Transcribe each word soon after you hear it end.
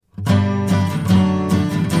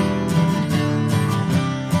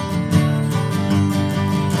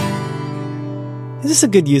this is a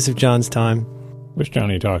good use of John's time. Which John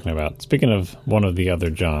are you talking about? Speaking of one of the other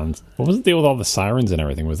Johns, what was the deal with all the sirens and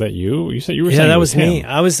everything? Was that you? You said you were saying that it was him. me.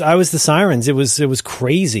 I was the sirens. It was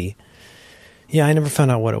crazy. Yeah, I never found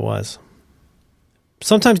out what it was.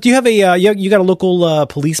 Sometimes, do you have you got a local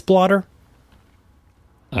police blotter?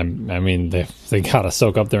 I mean, they got to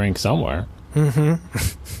soak up their ink somewhere. Mm-hmm.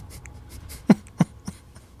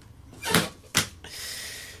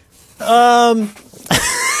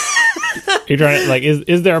 You're trying to, like,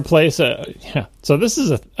 is there a place? Yeah. So this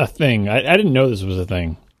is a thing. I didn't know this was a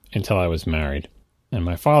thing until I was married, and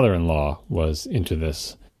my father-in-law was into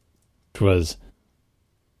this, which was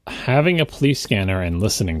having a police scanner and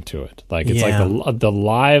listening to it. Like, it's like the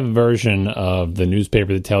live version of the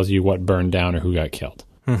newspaper that tells you what burned down or who got killed.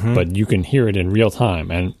 Mm-hmm. But you can hear it in real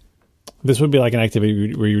time. And this would be like an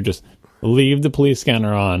activity where you just leave the police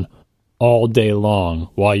scanner on all day long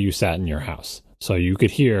while you sat in your house. So you could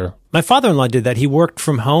hear. My father-in-law did that. He worked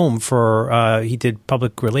from home he did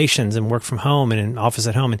public relations and worked from home and an office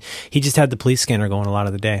at home. And he just had the police scanner going a lot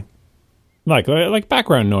of the day. Like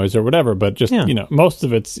background noise or whatever, but just, most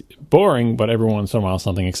of it's boring, but every once in a while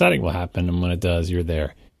something exciting will happen. And when it does, you're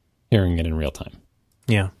there hearing it in real time.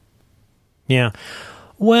 Yeah. Yeah.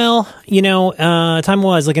 Well, time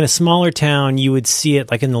was like in a smaller town, you would see it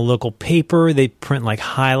like in the local paper. They print like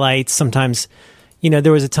highlights. Sometimes,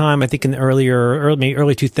 there was a time, I think in the early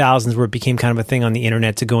 2000s where it became kind of a thing on the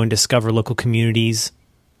internet to go and discover local communities,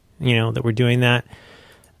 that were doing that.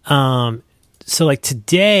 So like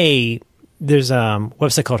today, there's a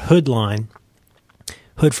website called Hoodline,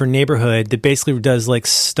 Hood for Neighborhood, that basically does like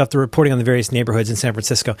stuff, the reporting on the various neighborhoods in San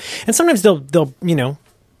Francisco. And sometimes they'll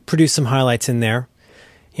produce some highlights in there.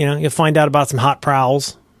 You'll find out about some hot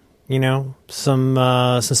prowls,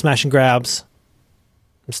 some smash and grabs,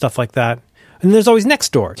 and stuff like that. And there's always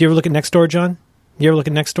Nextdoor. Do you ever look at Nextdoor, John? You ever look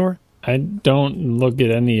at Nextdoor? I don't look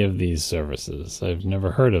at any of these services. I've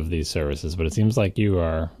never heard of these services, but it seems like you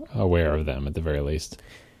are aware of them at the very least.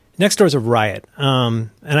 Nextdoor's a riot.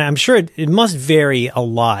 And I'm sure it must vary a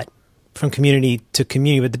lot from community to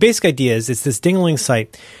community, but the basic idea is it's this ding-a-ling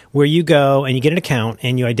site where you go and you get an account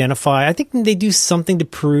and you identify. I think they do something to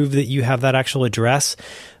prove that you have that actual address,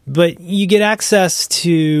 but you get access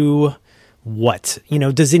to what?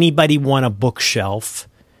 Does anybody want a bookshelf?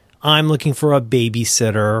 I'm looking for a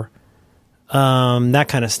babysitter, that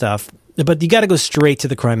kind of stuff. But you got to go straight to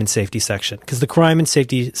the crime and safety section, because the crime and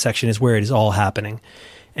safety section is where it is all happening.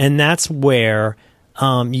 And that's where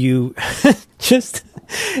you just,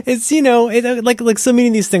 it's, like so many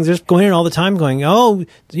of these things, they're just going in all the time going,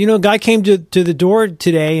 a guy came to the door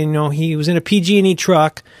today and, he was in a PG&E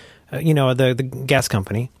truck, the gas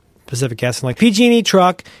company, Pacific Gas, and like PG&E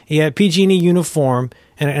truck, he had PG&E uniform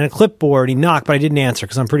and a clipboard. He knocked, but I didn't answer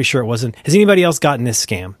because I'm pretty sure it wasn't. Has anybody else gotten this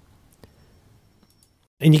scam?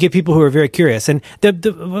 And you get people who are very curious. And the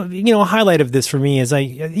a highlight of this for me is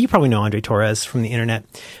you probably know Andre Torres from the internet.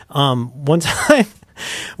 One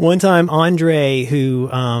time Andre, who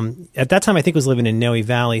at that time I think was living in Noe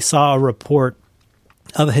Valley, saw a report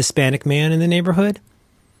of a Hispanic man in the neighborhood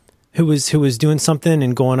who was doing something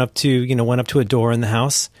and went up to a door in the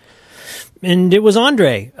house. And it was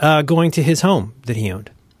Andre going to his home that he owned.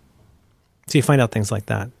 So you find out things like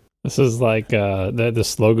that. This is like the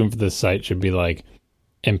slogan for this site should be like,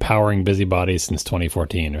 empowering busybodies since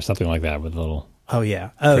 2014 or something like that with a little. Oh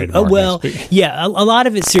yeah. Oh well. Yeah. A lot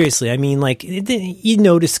of it, seriously. I mean, like you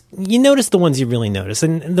notice the ones you really notice,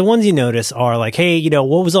 and the ones you notice are like, hey,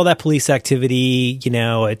 what was all that police activity, at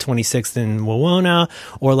 26th and Wawona,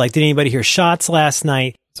 or like, did anybody hear shots last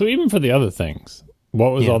night? So even for the other things,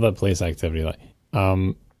 what was all that police activity like?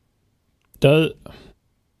 Does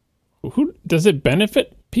it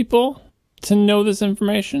benefit people to know this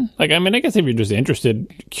information? Like, I mean, I guess if you're just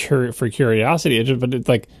interested for curiosity, but it's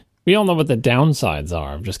like, we all know what the downsides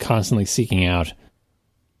are of just constantly seeking out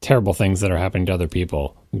terrible things that are happening to other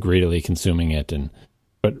people, greedily consuming it.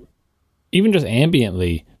 But even just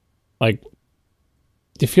ambiently, like, do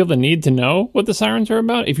you feel the need to know what the sirens are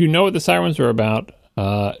about? If you know what the sirens are about,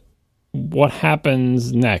 what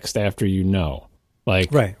happens next after you know?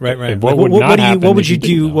 Like, right. What would you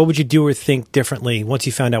do? What would you do or think differently once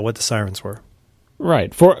you found out what the sirens were?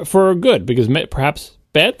 Right, for good, because perhaps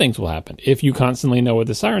bad things will happen. If you constantly know what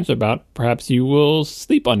the sirens are about, perhaps you will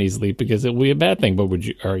sleep uneasily because it will be a bad thing. But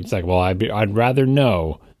it's like, well, I'd rather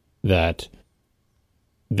know that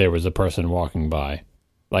there was a person walking by.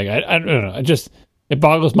 Like, I don't know. It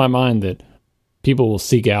boggles my mind that people will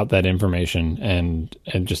seek out that information and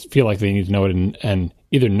just feel like they need to know it and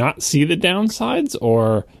either not see the downsides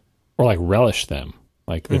or like relish them.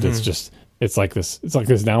 Like that it's like this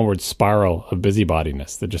downward spiral of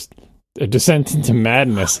busybodiness that just a descent into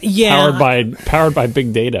madness, Yeah. powered by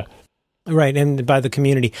big data. Right, and by the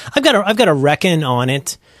community. I've got to reckon on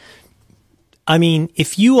it. I mean,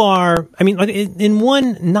 if you are, I mean, in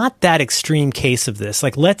one not that extreme case of this,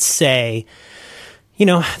 like let's say, you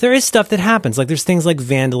know, there is stuff that happens. Like there's things like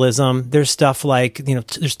vandalism. There's stuff like, you know,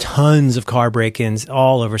 there's tons of car break-ins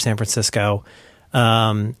all over San Francisco.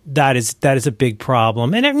 That is a big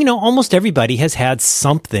problem. And, you know, almost everybody has had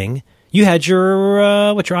something. You had your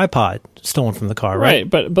iPod stolen from the car, right?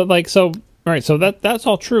 Right, but like, so, all right, so that's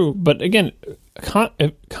all true. But again,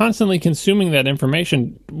 constantly consuming that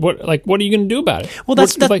information, what are you going to do about it? Well,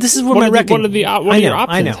 this is where my reckon. What are your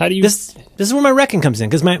options? I know. How do you? This is where my reckon comes in,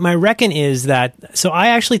 because my reckon is that. So I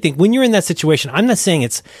actually think when you're in that situation, I'm not saying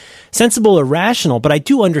it's sensible or rational, but I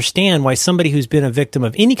do understand why somebody who's been a victim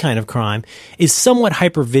of any kind of crime is somewhat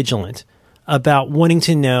hypervigilant about wanting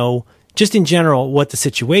to know, just in general, what the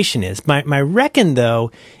situation is. My reckon,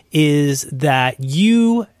 though, is that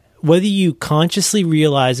whether you consciously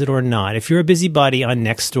realize it or not, if you're a busybody on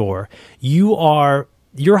Nextdoor, your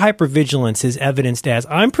hypervigilance is evidenced as,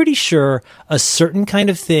 I'm pretty sure a certain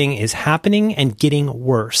kind of thing is happening and getting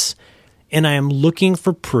worse. And I am looking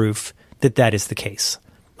for proof that that is the case.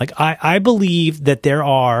 Like, I believe that there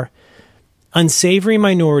are unsavory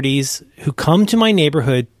minorities who come to my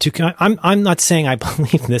neighborhood I'm not saying I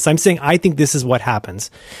believe this. I'm saying I think this is what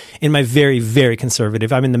happens in my very, very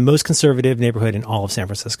conservative. I'm in the most conservative neighborhood in all of San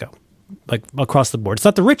Francisco, like across the board. It's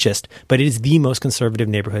not the richest, but it is the most conservative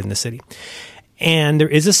neighborhood in the city. And there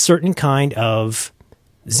is a certain kind of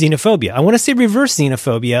xenophobia. I want to say reverse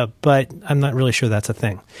xenophobia, but I'm not really sure that's a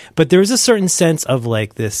thing. But there is a certain sense of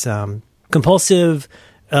like this compulsive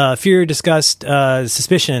fear, disgust,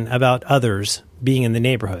 suspicion about others being in the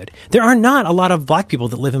neighborhood. There are not a lot of black people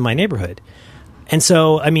that live in my neighborhood. And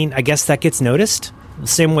so, I mean, I guess that gets noticed the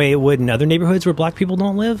same way it would in other neighborhoods where black people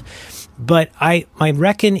don't live. But my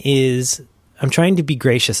reckon is, I'm trying to be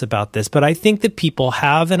gracious about this, but I think that people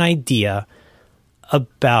have an idea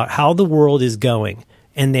about how the world is going,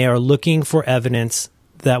 and they are looking for evidence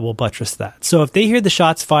that will buttress that. So if they hear the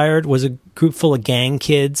shots fired was a group full of gang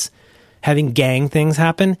kids having gang things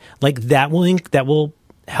happen, like that will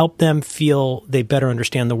help them feel they better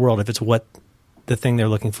understand the world if it's what the thing they're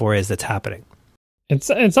looking for is that's happening. In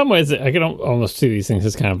some ways, I can almost see these things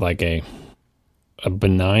as kind of like a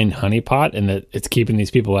benign honeypot, in that it's keeping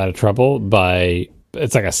these people out of trouble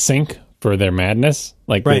it's like a sink for their madness.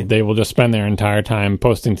 Like right. they will just spend their entire time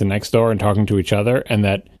posting to Nextdoor and talking to each other, and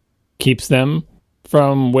that keeps them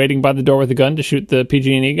from waiting by the door with a gun to shoot the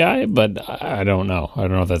PG&E guy. But I don't know. I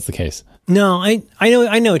don't know if that's the case. No, I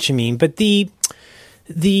know what you mean. But I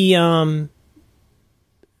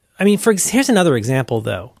mean, here's another example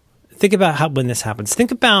though. Think about when this happens.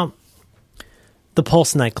 Think about the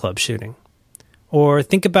Pulse nightclub shooting, or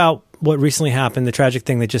think about what recently happened, the tragic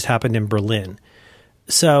thing that just happened in Berlin.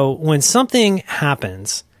 So when something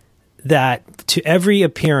happens that to every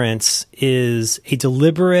appearance is a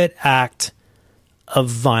deliberate act of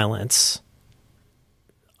violence,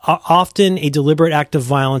 often a deliberate act of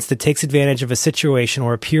violence that takes advantage of a situation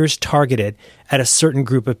or appears targeted at a certain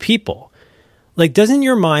group of people, like, doesn't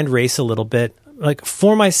your mind race a little bit? Like,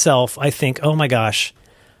 for myself, I think, oh my gosh,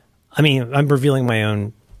 I mean, I'm revealing my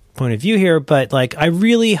own point of view here, but like, I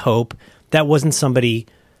really hope that wasn't somebody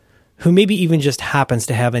who maybe even just happens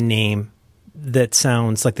to have a name that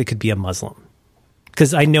sounds like they could be a Muslim,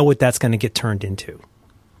 because I know what that's going to get turned into.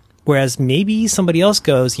 Whereas maybe somebody else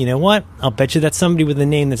goes, you know what? I'll bet you that's somebody with a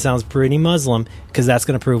name that sounds pretty Muslim, because that's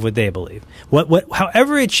going to prove what they believe.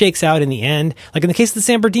 However it shakes out in the end, like in the case of the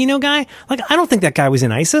San Bernardino guy, like, I don't think that guy was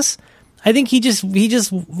in ISIS. I think he just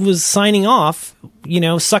was signing off, you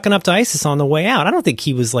know, sucking up to ISIS on the way out. I don't think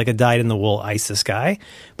he was like a dyed-in-the-wool ISIS guy.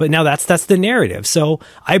 But now that's the narrative. So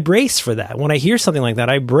I brace for that. When I hear something like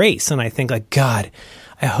that, I brace, and I think like, God,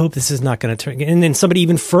 I hope this is not going to turn. And then somebody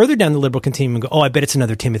even further down the liberal continuum and go, oh, I bet it's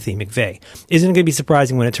another Timothy McVeigh. Isn't it going to be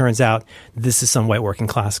surprising when it turns out this is some white working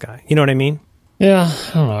class guy? You know what I mean? Yeah,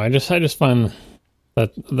 I don't know. I just find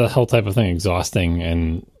that the whole type of thing exhausting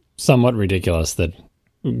and somewhat ridiculous, that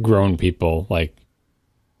grown people like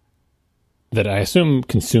that, I assume,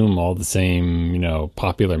 consume all the same, you know,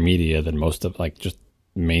 popular media that most of, like, just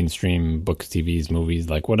mainstream books, TVs,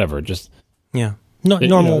 movies, like whatever. Just yeah.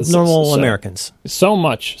 Normal Americans. So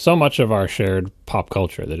much of our shared pop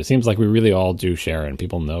culture that it seems like we really all do share, and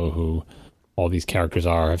people know who all these characters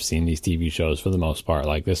are, have seen these TV shows for the most part.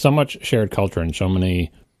 Like, there's so much shared culture and so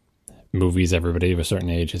many movies everybody of a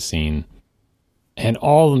certain age has seen, and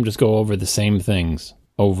all of them just go over the same things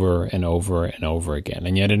over and over and over again.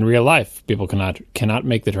 And yet in real life, people cannot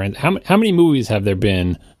make the trend. How many movies have there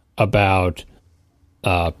been about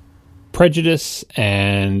prejudice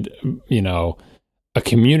and, a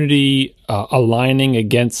community aligning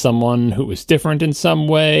against someone who was different in some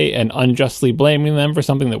way and unjustly blaming them for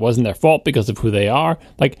something that wasn't their fault because of who they are.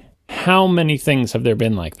 Like, how many things have there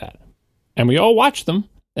been like that? And we all watch them,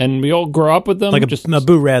 and we all grow up with them. Like a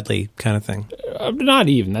Boo Radley kind of thing. Not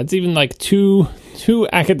even. That's even like too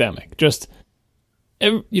academic. Just,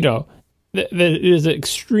 it is an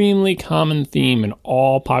extremely common theme in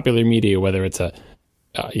all popular media, whether it's a,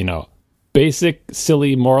 basic,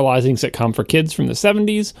 silly, moralizing sitcom for kids from the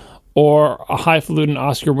 70s or a highfalutin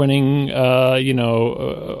Oscar-winning,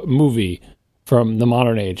 movie from the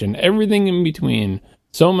modern age, and everything in between.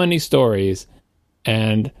 So many stories,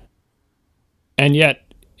 and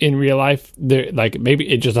yet in real life, maybe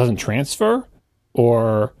it just doesn't transfer,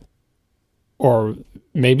 or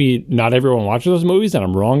maybe not everyone watches those movies, and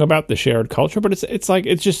I'm wrong about the shared culture. But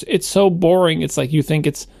it's so boring. It's like you think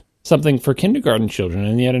it's something for kindergarten children,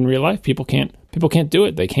 and yet in real life, people can't do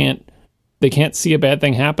it. They can't see a bad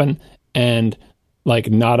thing happen and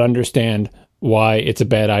not understand why it's a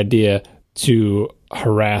bad idea to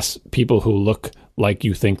harass people who look like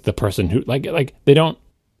you think the person who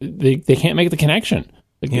they can't make the connection.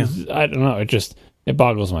 I don't know. It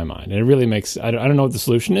boggles my mind, and it really makes. I don't know what the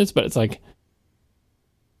solution is, but it's like,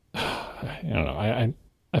 I don't know.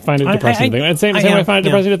 I find it depressing. At the same way, I find it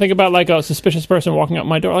depressing to think about a suspicious person walking up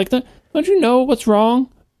my door. Like, don't you know what's wrong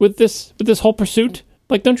with this whole pursuit?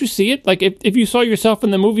 Like, don't you see it? Like, if you saw yourself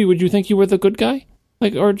in the movie, would you think you were the good guy?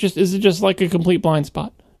 Or is it just like a complete blind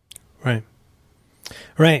spot? Right.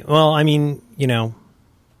 Well, I mean, I'm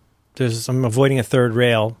avoiding a third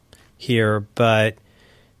rail here, but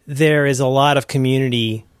there is a lot of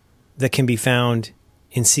community that can be found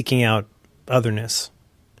in seeking out otherness.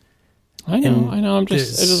 I know. I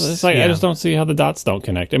just don't see how the dots don't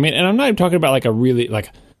connect. I mean, and I'm not even talking about a really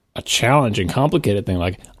a challenging, complicated thing.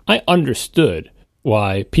 Like, I understood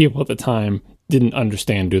why people at the time didn't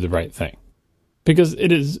understand Do the Right Thing, because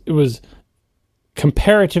it was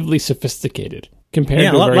comparatively sophisticated compared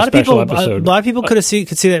to a very special episode. A lot of people could see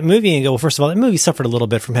that movie and go, well, first of all, that movie suffered a little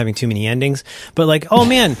bit from having too many endings. But oh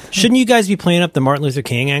man, shouldn't you guys be playing up the Martin Luther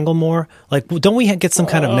King angle more? Don't we get some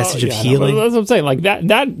kind of message of healing? That's what I'm saying.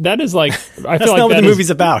 That is I feel that's not what the movie's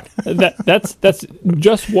about. That's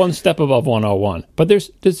just one step above 101. But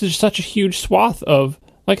there's such a huge swath of,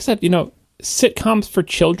 like I said, sitcoms for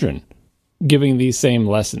children giving these same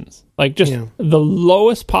lessons. The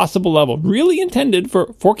lowest possible level, really intended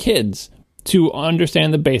for kids to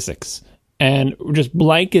understand the basics, and just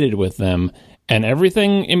blanketed with them, and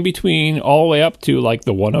everything in between, all the way up to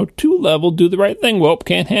the 102 level. Do the right thing. Whoop,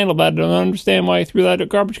 can't handle that. Don't understand why you threw that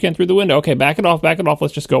garbage can through the window. Okay, back it off.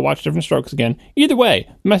 Let's just go watch Different Strokes again. Either way,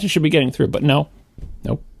 the message should be getting through. But nope,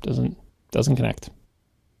 doesn't connect.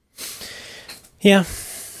 Yeah.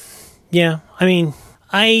 I mean,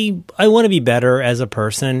 I want to be better as a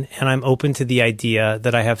person, and I'm open to the idea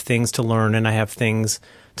that I have things to learn and I have things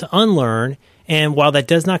to unlearn. And while that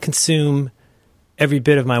does not consume every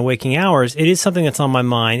bit of my waking hours, it is something that's on my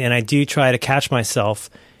mind, and I do try to catch myself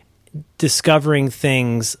discovering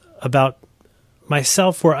things about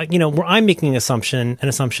myself where I'm making an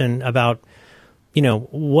assumption about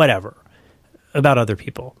whatever about other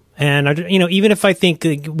people. And even if I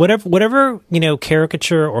think whatever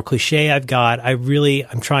caricature or cliche I've got,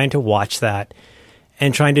 I'm trying to watch that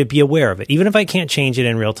and trying to be aware of it. Even if I can't change it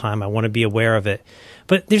in real time, I want to be aware of it.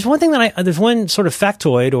 But there's one thing there's one sort of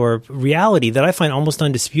factoid or reality that I find almost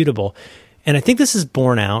undisputable, and I think this is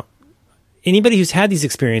borne out. Anybody who's had these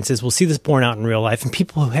experiences will see this borne out in real life, and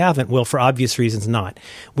people who haven't will, for obvious reasons, not.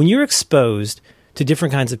 When you're exposed to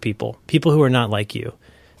different kinds of people who are not like you,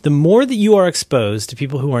 the more that you are exposed to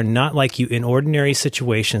people who are not like you in ordinary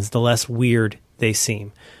situations, the less weird they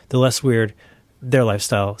seem, the less weird their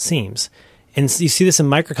lifestyle seems. And you see this in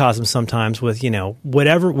microcosm sometimes with,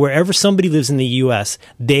 wherever somebody lives in the U.S.,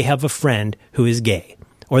 they have a friend who is gay,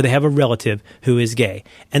 or they have a relative who is gay.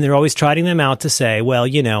 And they're always trotting them out to say, well,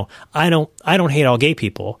 I don't hate all gay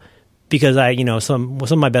people because some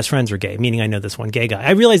of my best friends are gay, meaning I know this one gay guy.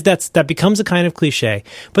 I realize that becomes a kind of cliche.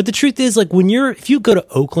 But the truth is, if you go to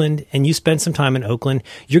Oakland and you spend some time in Oakland,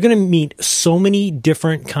 you're going to meet so many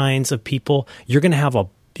different kinds of people. You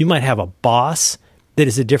might have a boss that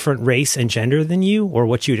is a different race and gender than you, or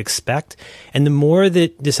what you'd expect. And the more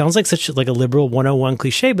that this sounds like such a liberal 101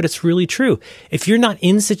 cliche, but it's really true. If you're not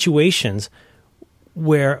in situations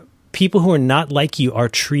where people who are not like you are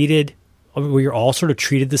treated, where you're all sort of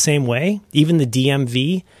treated the same way, even the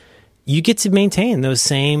DMV, you get to maintain those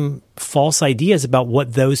same false ideas about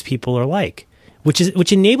what those people are like.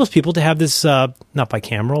 which enables people to have this not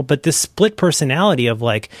bicameral, but this split personality of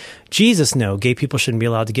like, Jesus, no, gay people shouldn't be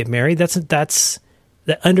allowed to get married. That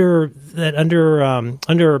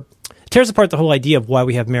tears apart the whole idea of why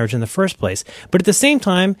we have marriage in the first place. But at the same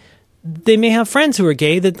time, they may have friends who are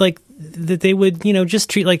gay that they would, just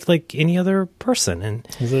treat like any other person. And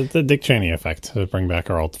it's the Dick Cheney effect, to bring back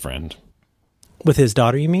our old friend. With his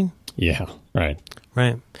daughter, you mean? Yeah, right.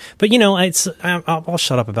 Right. But, I'll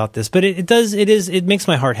shut up about this, but it makes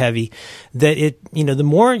my heart heavy that the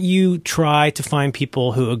more you try to find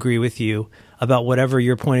people who agree with you about whatever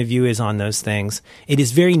your point of view is on those things, it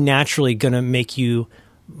is very naturally going to make you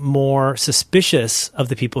more suspicious of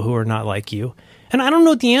the people who are not like you. And I don't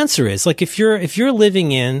know what the answer is. Like if you're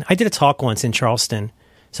living I did a talk once in Charleston,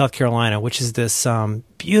 South Carolina, which is this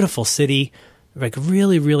beautiful city, like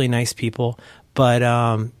really, really nice people. But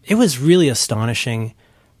it was really astonishing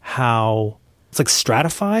how it's like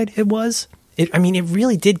stratified it was. It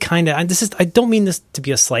really did kind of, I don't mean this to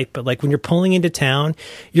be a slight, but like when you're pulling into town,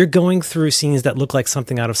 you're going through scenes that look like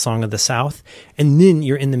something out of Song of the South. And then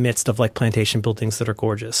you're in the midst of like plantation buildings that are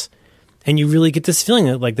gorgeous. And you really get this feeling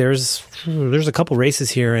that like there's a couple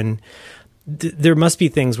races here and there must be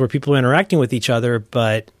things where people are interacting with each other.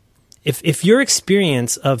 But if your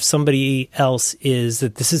experience of somebody else is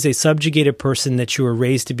that this is a subjugated person that you were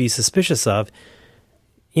raised to be suspicious of,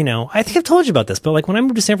 I think I've told you about this, but like when I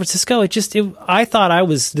moved to San Francisco, I thought I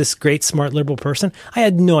was this great, smart, liberal person. I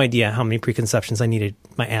had no idea how many preconceptions I needed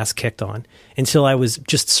my ass kicked on until I was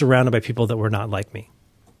just surrounded by people that were not like me.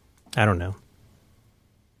 I don't know.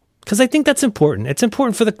 Because I think that's important. It's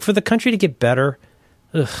important for the country to get better.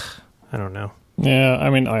 Ugh, I don't know. Yeah,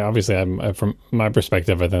 I'm from my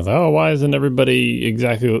perspective, I think, why isn't everybody's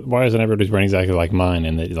brain exactly like mine?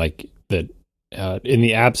 And that in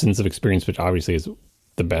the absence of experience, which obviously is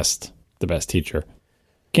the best teacher,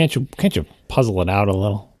 can't you puzzle it out a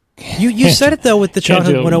little? You said it though with the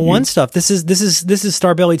Childhood 101 stuff. This is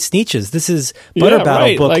Starbellied Sneetches. This is Butter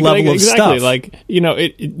Battle book level of exactly, stuff.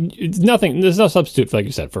 It's nothing. There's no substitute, like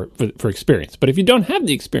you said, for experience. But if you don't have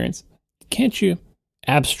the experience, can't you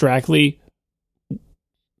abstractly,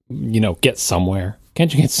 get somewhere?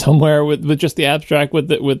 Can't you get somewhere with just the abstract with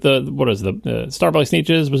the what is the Starbelly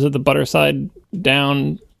Sneetches? Was it the butter side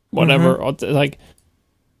down? Whatever. Mm-hmm. Like,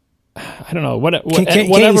 I don't know. Can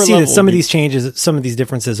you see that some of these changes, some of these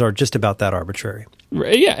differences are just about that arbitrary?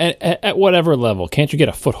 Yeah, at whatever level, can't you get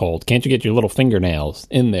a foothold? Can't you get your little fingernails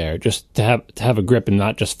in there just to have a grip and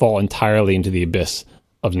not just fall entirely into the abyss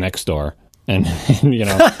of next door and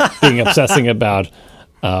being obsessing about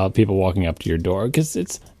people walking up to your door? Because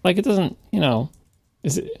it's like it doesn't,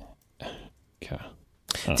 is it?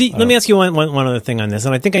 Let me ask you one other thing on this,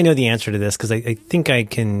 and I think I know the answer to this because I think I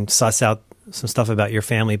can suss out some stuff about your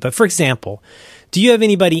family. But for example, do you have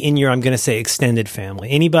anybody in your, I'm going to say, extended family,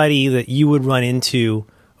 anybody that you would run into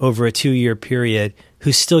over a 2-year period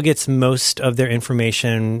who still gets most of their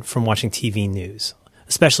information from watching TV news,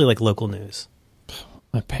 especially like local news?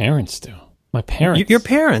 My parents do. My parents. Your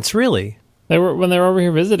parents, really? When they were over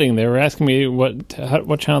here visiting, they were asking me what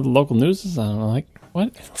channel the local news is on. I'm like,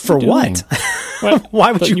 what? For what?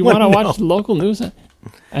 Why would you want to watch the local news?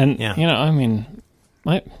 And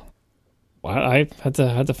I had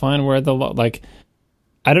to find where some of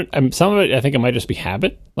it, I think it might just be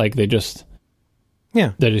habit. Like they're just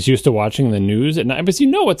used to watching the news at night. But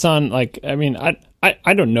what's on, like, I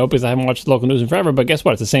don't know because I haven't watched the local news in forever, but guess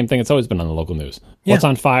what? It's the same thing. It's always been on the local news. Yeah. What's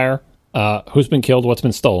on fire? Who's been killed? What's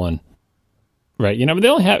been stolen? Right. But they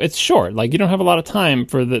only it's short. Like you don't have a lot of time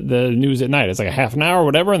for the news at night. It's like a half an hour or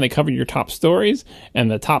whatever. And they cover your top stories, and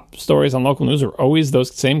the top stories on local news are always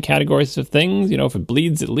those same categories of things. If it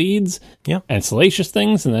bleeds, it leads. Yeah. And salacious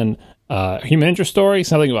things. And then human interest story,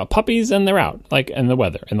 something about puppies, and they're out, and the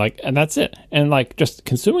weather, and that's it. And like just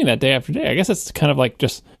consuming that day after day. I guess it's kind of like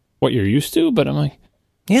just what you're used to, but I'm like,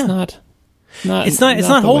 yeah, it's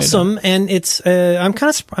not wholesome. And it's,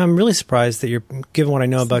 I'm really surprised that you're, given what I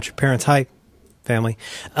know about your parents' family.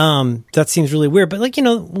 That seems really weird. But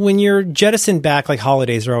when you're jettisoned back, like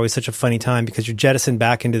holidays are always such a funny time because you're jettisoned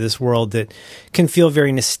back into this world that can feel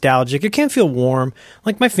very nostalgic. It can feel warm.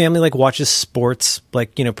 Like my family watches sports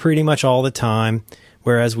pretty much all the time,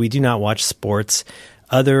 whereas we do not watch sports.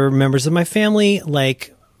 Other members of my family,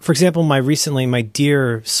 for example, my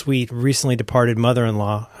dear, sweet, recently departed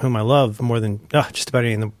mother-in-law, whom I love more than just about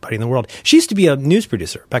anybody in the world. She used to be a news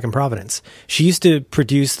producer back in Providence. She used to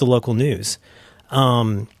produce the local news.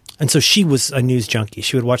 And so she was a news junkie.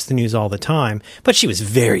 She would watch the news all the time, but she was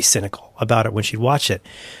very cynical about it when she'd watch it.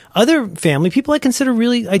 Other family people I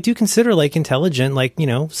do consider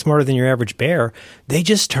intelligent, smarter than your average bear. They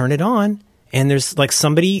just turn it on and there's like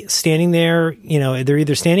somebody standing there, they're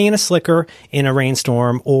either standing in a slicker in a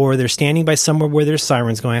rainstorm, or they're standing by somewhere where there's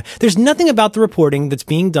sirens going on. There's nothing about the reporting that's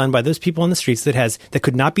being done by those people on the streets that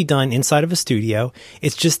could not be done inside of a studio.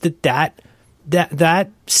 It's just that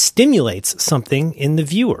stimulates something in the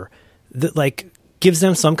viewer that like gives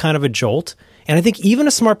them some kind of a jolt. And I think even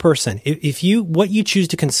a smart person, what you choose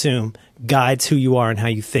to consume guides who you are and how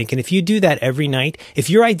you think. And if you do that every night,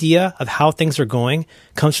 if your idea of how things are going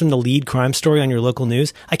comes from the lead crime story on your local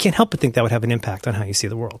news, I can't help but think that would have an impact on how you see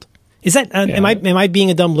the world. Is that, am I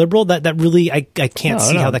being a dumb liberal? That really, I can't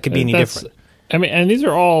see how that could be any different. I mean, and these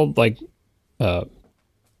are all like,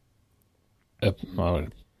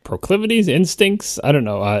 proclivities, instincts, I don't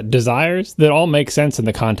know, desires that all make sense in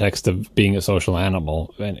the context of being a social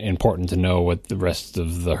animal, and important to know what the rest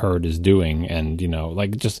of the herd is doing. And,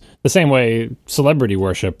 like just the same way celebrity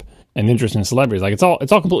worship and interest in celebrities, like it's all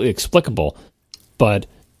completely explicable, but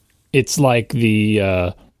it's like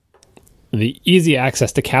the easy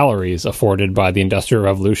access to calories afforded by the Industrial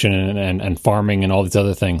Revolution and farming and all these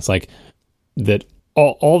other things, like that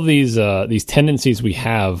all these tendencies we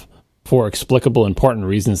have for explicable, important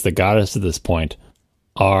reasons that got us to this point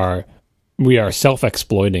we are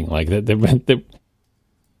self-exploiting. Like the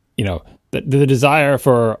desire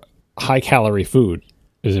for high-calorie food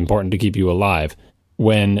is important to keep you alive.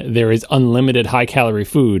 When there is unlimited high-calorie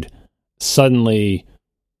food, suddenly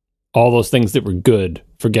all those things that were good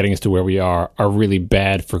for getting us to where we are really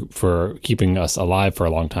bad for keeping us alive for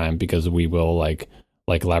a long time, because we will, like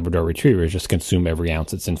Labrador retrievers, just consume every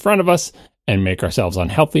ounce that's in front of us and make ourselves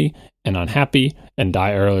unhealthy and unhappy and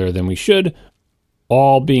die earlier than we should,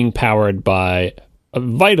 all being powered by a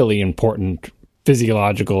vitally important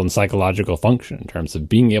physiological and psychological function in terms of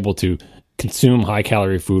being able to consume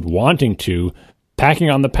high-calorie food, wanting to, packing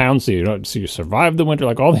on the pounds so you survive the winter,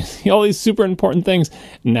 like all these super important things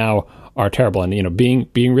now are terrible. And,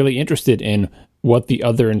 being really interested in what the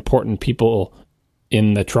other important people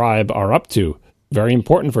in the tribe are up to, very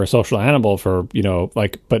important for a social animal,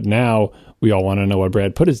 but now we all want to know what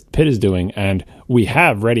Brad Pitt is doing, and we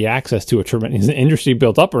have ready access to a tremendous industry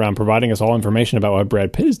built up around providing us all information about what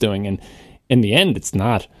Brad Pitt is doing. And in the end, it's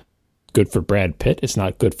not good for Brad Pitt. It's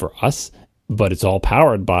not good for us, but it's all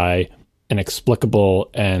powered by an explicable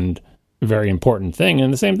and very important thing.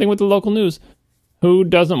 And the same thing with the local news. Who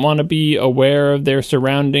doesn't want to be aware of their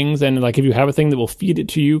surroundings? And like, if you have a thing that will feed it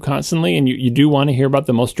to you constantly, and you do want to hear about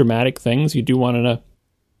the most dramatic things, you do want to know,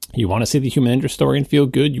 you want to see the human interest story and feel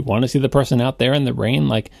good. You want to see the person out there in the rain.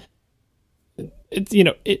 Like, it's,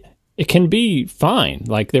 it can be fine.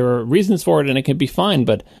 Like, there are reasons for it and it can be fine.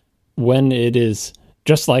 But when it is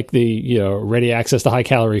just like the, ready access to high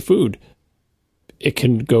calorie food, it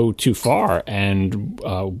can go too far, and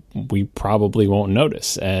we probably won't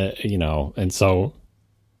notice, and so,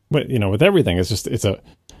 but, with everything,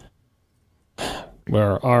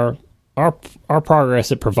 where our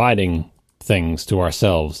progress at providing things to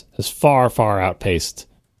ourselves has far outpaced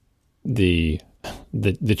the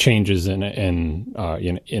changes in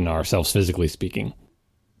ourselves, physically speaking.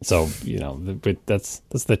 So, that's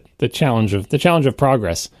the challenge of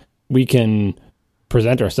progress. We can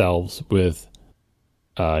present ourselves with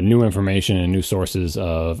new information and new sources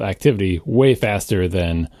of activity way faster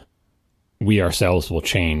than we ourselves will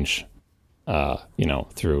change,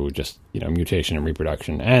 through just, mutation and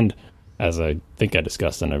reproduction. And as I think I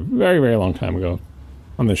discussed in a very, very long time ago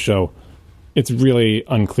on this show, it's really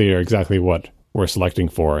unclear exactly what we're selecting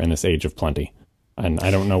for in this age of plenty. And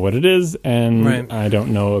I don't know what it is, and right. I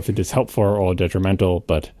don't know if it is helpful or detrimental,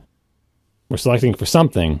 but we're selecting for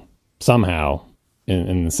something, somehow,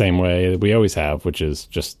 in the same way that we always have, which is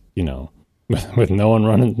just, with no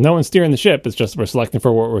one steering the ship. It's just we're selecting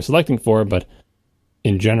for what we're selecting for. But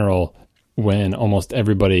in general, when almost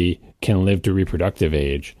everybody can live to reproductive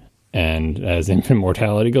age, and as infant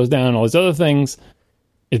mortality goes down, all these other things,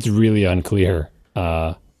 it's really unclear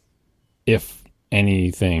if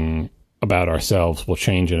anything about ourselves will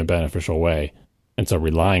change in a beneficial way. And so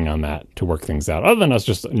relying on that to work things out, other than us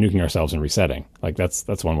just nuking ourselves and resetting, like that's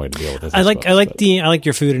one way to deal with this. I like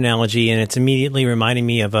your food analogy, and it's immediately reminding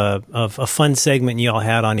me of a fun segment you all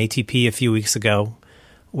had on ATP a few weeks ago,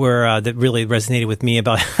 where that really resonated with me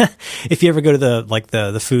about if you ever go to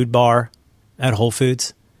the food bar at Whole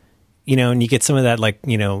Foods, and you get some of that,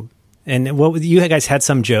 and what you guys had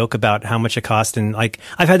some joke about how much it cost, and I've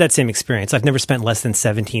had that same experience. I've never spent less than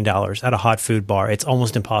 $17 at a hot food bar. It's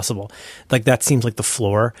almost impossible. That seems like the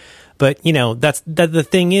floor. But that's the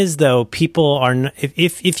thing is, though, people are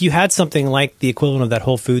if you had something like the equivalent of that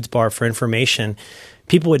Whole Foods bar for information,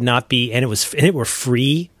 people would not be, and it were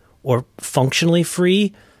free or functionally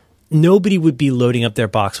free. nobody would be loading up their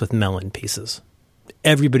box with melon pieces.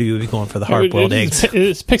 Everybody would be going for the hard-boiled eggs.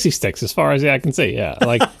 It's pixie sticks, as far as I can see. Yeah,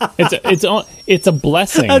 like it's a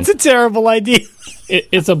blessing. That's a terrible idea.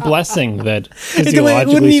 It's a blessing that It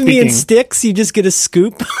physiologically wouldn't even be in speaking, sticks. You just get a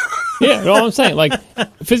scoop. yeah. All I'm saying, like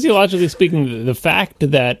physiologically speaking, the fact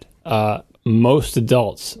that most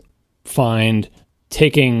adults find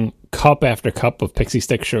taking cup after cup of pixie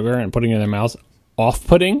stick sugar and putting it in their mouths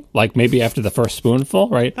off-putting, like maybe after the first spoonful,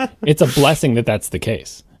 right? It's a blessing that that's the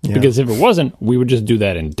case. Yeah. Because if it wasn't, we would just do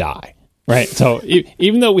that and die, right? So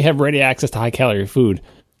even though we have ready access to high-calorie food,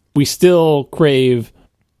 we still crave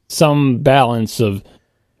some balance of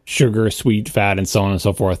sugar, sweet, fat, and so on and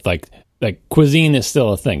so forth. Like cuisine is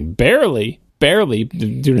still a thing. Barely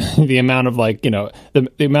due to the amount of the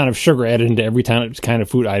amount of sugar added into every kind of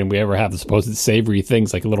food item we ever have, the supposed savory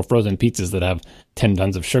things like little frozen pizzas that have 10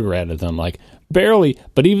 tons of sugar added to them. Like barely,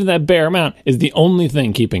 but even that bare amount is the only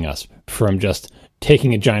thing keeping us from just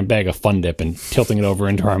taking a giant bag of Fun Dip and tilting it over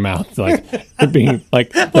into our mouth, like it being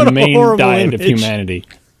like the main diet of humanity.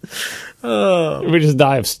 Oh. We just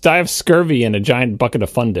die of scurvy in a giant bucket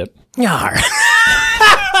of Fun Dip. Yar.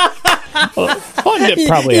 Well, Fun Dip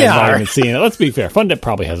probably has vitamin C in it. Let's be fair. Fun Dip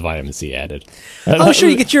probably has vitamin C added. Oh, sure.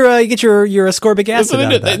 You get your ascorbic acid.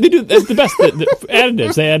 They do. That's the best the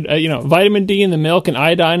additives. They add vitamin D in the milk and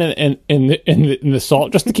iodine in the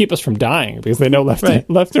salt just to keep us from dying, because they know left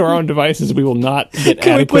to our own devices we will not get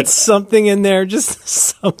Can adequate. we put something in there? Just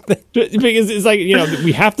something. Because it's like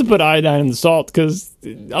we have to put iodine in the salt because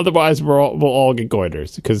otherwise we'll all get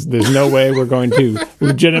goiters, because there's no way we're going to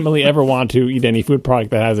legitimately ever want to eat any food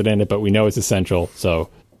product that has it in it, but we know it's essential. So,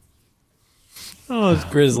 it's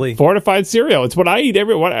grisly. Fortified cereal. It's what I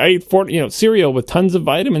eat cereal with tons of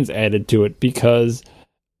vitamins added to it, because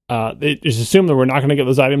they just assume that we're not going to get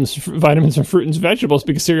those vitamins from fruit and vegetables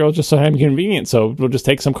because cereal is just so inconvenient. So we'll just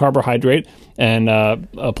take some carbohydrate and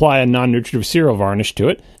apply a non-nutritive cereal varnish to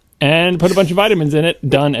it and put a bunch of vitamins in it.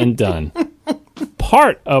 Done and done.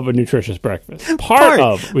 Part of a nutritious breakfast.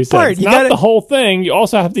 We said. It's not the whole thing. You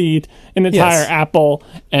also have to eat an entire apple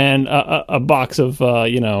and a box of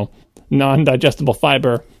non-digestible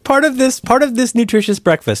fiber. Part of this nutritious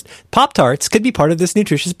breakfast. Pop-Tarts could be part of this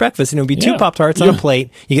nutritious breakfast, and it would be 2 Pop-Tarts on a plate.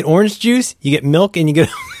 You get orange juice, you get milk, and you get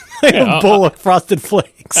a bowl of Frosted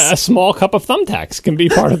Flakes. A small cup of Thumbtacks can be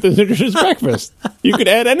part of the nutritious breakfast. You could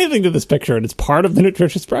add anything to this picture, and it's part of the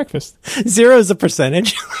nutritious breakfast. 0 is a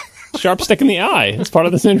percentage. Sharp stick in the eye. It's part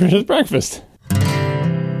of this nutritious breakfast.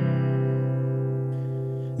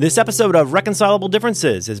 This episode of Reconcilable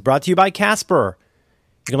Differences is brought to you by Casper.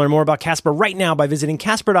 You can learn more about Casper right now by visiting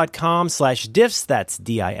casper.com/diffs. That's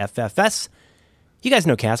DIFFS. You guys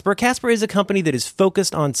know Casper. Casper is a company that is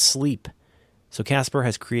focused on sleep. So Casper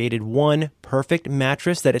has created one perfect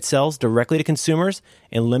mattress that it sells directly to consumers,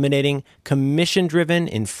 eliminating commission-driven,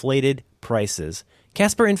 inflated prices.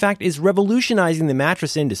 Casper, in fact, is revolutionizing the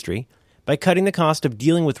mattress industry by cutting the cost of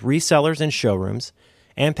dealing with resellers and showrooms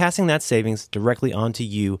and passing that savings directly onto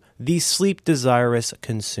you, the sleep-desirous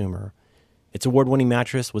consumer. Its award-winning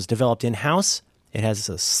mattress was developed in-house, it has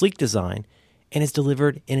a sleek design, and is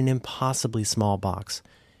delivered in an impossibly small box.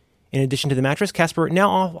 In addition to the mattress, Casper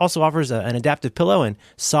now also offers an adaptive pillow and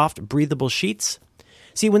soft, breathable sheets.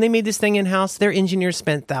 See, when they made this thing in-house, their engineers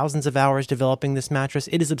spent thousands of hours developing this mattress.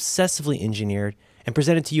 It is obsessively engineered and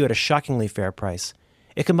presented to you at a shockingly fair price.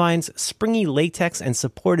 It combines springy latex and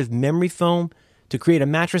supportive memory foam to create a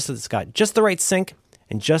mattress that's got just the right sink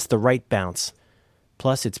and just the right bounce.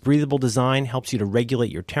 Plus, its breathable design helps you to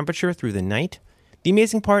regulate your temperature through the night. The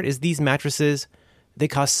amazing part is these mattresses, they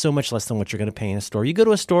cost so much less than what you're going to pay in a store. You go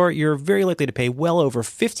to a store, you're very likely to pay well over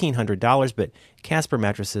 $1,500, but Casper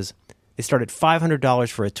mattresses, they start at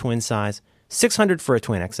 $500 for a twin size, $600 for a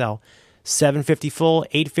twin XL, $750 full,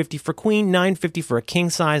 $850 for queen, $950 for a king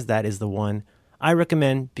size. That is the one I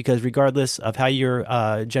recommend, because regardless of how your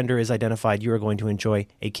gender is identified, you are going to enjoy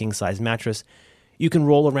a king size mattress. You can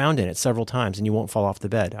roll around in it several times and you won't fall off the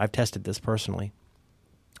bed. I've tested this personally.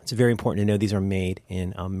 It's very important to know these are made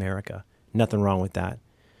in America. Nothing wrong with that.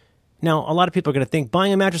 Now, a lot of people are going to think,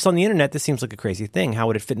 buying a mattress on the internet, this seems like a crazy thing. How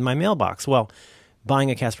would it fit in my mailbox? Well,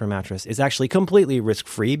 buying a Casper mattress is actually completely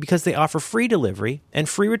risk-free because they offer free delivery and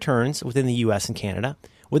free returns within the U.S. and Canada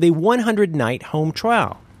with a 100-night home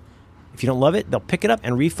trial. If you don't love it, they'll pick it up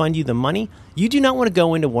and refund you the money. You do not want to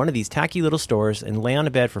go into one of these tacky little stores and lay on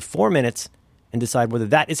a bed for 4 minutes and decide whether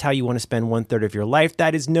that is how you want to spend 1/3 of your life.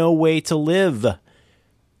 That is no way to live.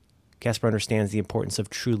 Casper understands the importance of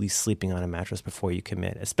truly sleeping on a mattress before you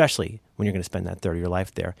commit, especially when you're going to spend that third of your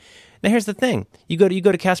life there. Now, here's the thing. You go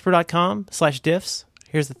to casper.com/diffs.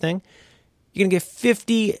 Here's the thing. You're going to get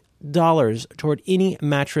 50 toward any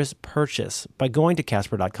mattress purchase by going to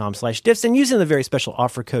Casper.com/diffs and using the very special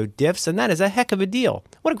offer code diffs, and that is a heck of a deal.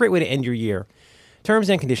 What a great way to end your year. Terms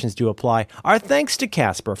and conditions do apply. Our thanks to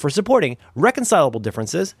Casper for supporting Reconcilable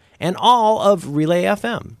Differences and all of Relay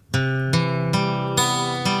FM.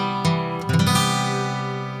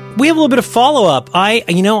 We have a little bit of follow-up. I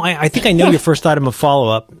think I know your first item of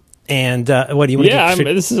follow-up. And what do you want to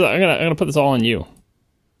do? I'm gonna put this all on you.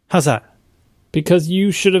 How's that? Because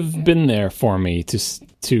you should have been there for me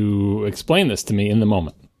to explain this to me in the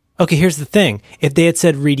moment. Okay, here's the thing. If they had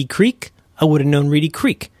said Reedy Creek, I would have known Reedy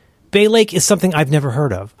Creek. Bay Lake is something I've never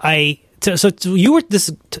heard of. It's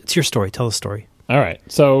your story. Tell the story. All right.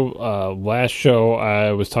 So last show,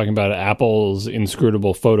 I was talking about Apple's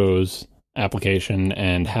Inscrutable Photos application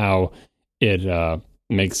and how it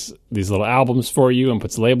makes these little albums for you and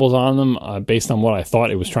puts labels on them based on what I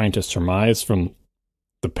thought it was trying to surmise from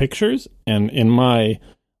the pictures. And in my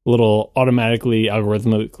little automatically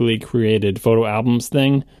algorithmically created photo albums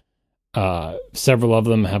thing, several of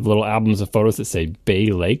them have little albums of photos that say Bay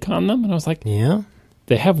Lake on them. And I was like, yeah,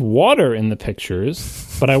 they have water in the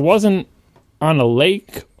pictures, but I wasn't on a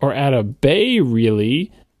lake or at a bay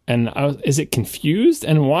really. And is it confused?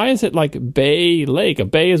 And why is it like Bay Lake? A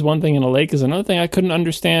bay is one thing and a lake is another thing. I couldn't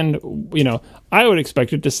understand, I would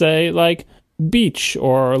expect it to say like beach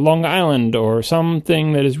or Long Island or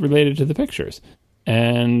something that is related to the pictures.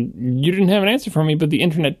 And you didn't have an answer for me, but the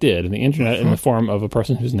internet did. And the internet, in the form of a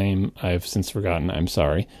person whose name I've since forgotten, I'm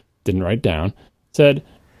sorry, didn't write down, said,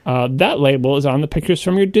 that label is on the pictures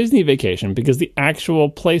from your Disney vacation because the actual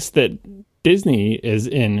place that Disney is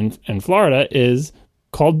in Florida is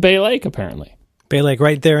called Bay Lake, apparently. Bay Lake,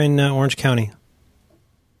 right there in Orange County.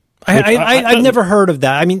 I've never heard of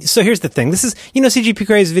that. I mean, so here's the thing. This is, CGP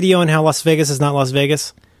Gray's video on how Las Vegas is not Las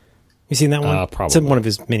Vegas. You seen that one? Probably. It's one of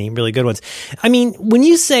his many really good ones. I mean, when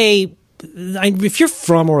you say, if you're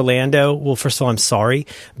from Orlando, well, first of all, I'm sorry,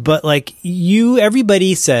 but like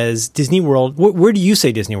everybody says Disney World. Where do you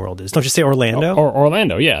say Disney World is? Don't you say Orlando? Or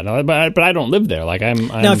Orlando, yeah. No, but I don't live there. Like I'm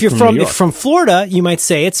now, if you're from Florida, you might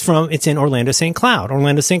say it's in Orlando St. Cloud.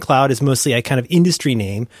 Orlando St. Cloud is mostly a kind of industry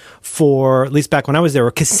name for, at least back when I was there,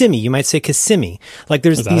 or Kissimmee. You might say Kissimmee. Like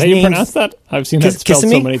there's is that these how you names. Pronounce that? I've seen that spelled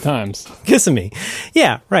so many times. Kissimmee.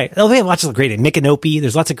 Yeah, right. Oh, they have lots of great Micanopy.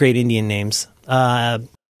 There's lots of great Indian names.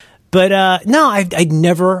 But no, I'd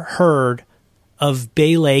never heard of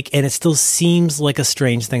Bay Lake, and it still seems like a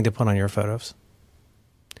strange thing to put on your photos.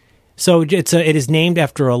 So it is named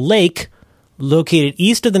after a lake located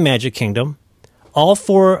east of the Magic Kingdom. All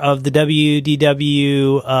four of the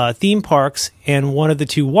WDW theme parks and one of the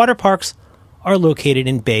two water parks are located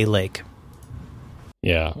in Bay Lake.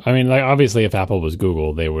 Yeah, I mean, like obviously, if Apple was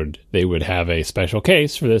Google, they would have a special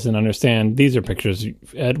case for this and understand these are pictures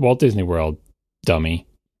at Walt Disney World, dummy.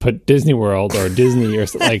 Put Disney World or Disney or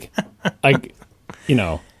especially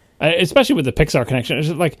with the Pixar connection. It's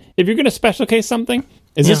just like, if you're going to special case something,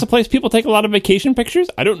 is this a place people take a lot of vacation pictures?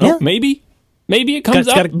 I don't know. Yeah. Maybe it comes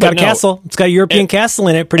up. Got a castle. It's got a European castle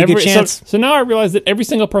in it. Pretty good chance. So now I realize that every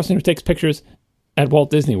single person who takes pictures at Walt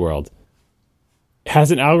Disney World has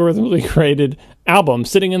an algorithmically created album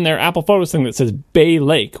sitting in their Apple Photos thing that says Bay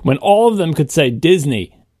Lake when all of them could say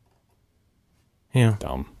Disney. Yeah.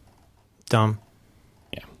 Dumb.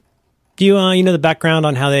 Do you know the background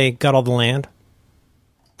on how they got all the land?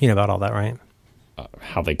 You know about all that, right?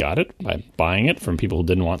 How they got it? By buying it from people who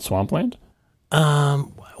didn't want swampland?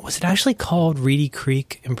 Was it actually called Reedy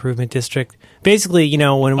Creek Improvement District? Basically,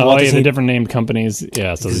 when Walt Disney... the different named companies.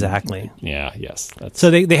 Yeah, so exactly. Yes.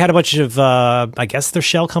 So they had a bunch of, I guess they're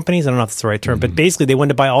shell companies. I don't know if that's the right term, but basically they wanted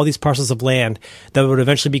to buy all these parcels of land that would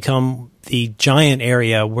eventually become the giant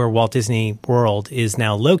area where Walt Disney World is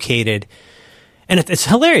now located. And it's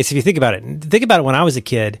hilarious if you think about it. Think about it when I was a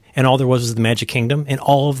kid and all there was the Magic Kingdom and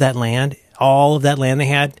all of that land they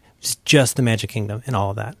had was just the Magic Kingdom and all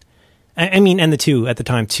of that. I mean, and two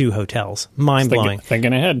hotels. Mind-blowing.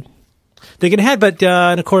 Thinking ahead. But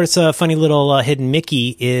and of course, a funny little hidden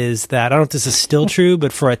Mickey is that, I don't know if this is still true,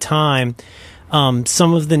 but for a time,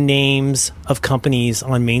 some of the names of companies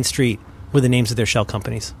on Main Street were the names of their shell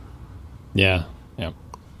companies. Yeah.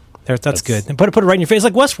 That's good. And put it right in your face,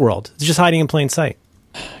 like Westworld. It's just hiding in plain sight.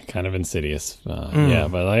 Kind of insidious. Yeah,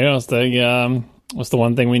 but what's the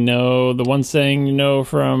one thing we know? The one saying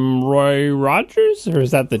from Roy Rogers, or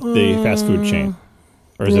is that the fast food chain?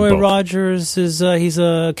 Or is Roy it both? Rogers is he's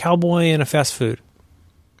a cowboy in a fast food.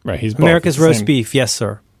 Right, he's both. America's roast beef. Yes,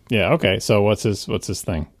 sir. Yeah. Okay. So what's his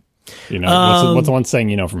thing? What's the one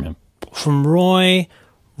saying from him? From Roy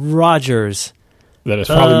Rogers. That is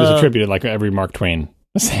probably misattributed, like every Mark Twain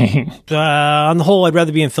saying. On the whole, I'd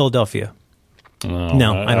rather be in Philadelphia.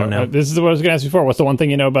 No, I don't know. This is what I was going to ask before. What's the one thing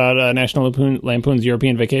you know about National Lampoon's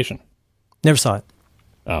European Vacation? Never saw it.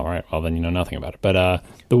 Oh, all right. Well, then you know nothing about it. But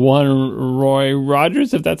the one Roy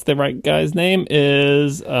Rogers, if that's the right guy's name,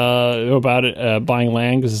 is about buying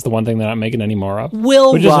land because it's the one thing they're not making any more of.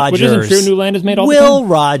 Will Rogers. Which isn't true. New land is made all the time. Will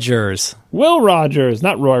Rogers. Will Rogers,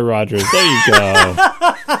 not Roy Rogers. There you go.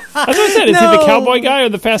 That's what I said. Is he the cowboy guy or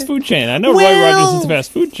the fast food chain? I know Roy Rogers is the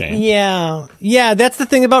fast food chain. Yeah. That's the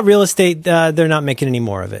thing about real estate. They're not making any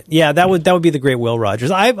more of it. Yeah, that would be the great Will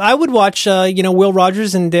Rogers. I would watch. Will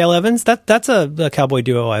Rogers and Dale Evans. That's a cowboy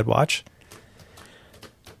duo I'd watch.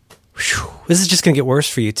 Whew. This is just going to get worse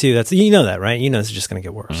for you too. That, right? You know this is just going to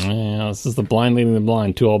get worse. Yeah, this is the blind leading the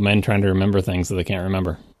blind. Two old men trying to remember things that they can't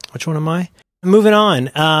remember. Which one am I? Moving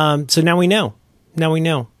on. So now we know.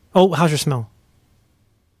 Oh, how's your smell?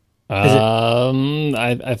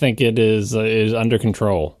 I think it is under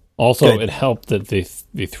control. Also, Good. It helped that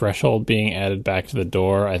the threshold being added back to the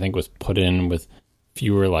door, I think, was put in with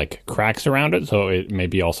fewer cracks around it, so it may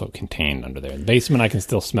be also contained under there. In the basement, I can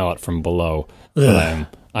still smell it from below, but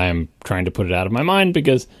I am trying to put it out of my mind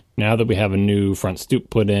because now that we have a new front stoop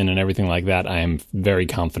put in and everything like that, I am very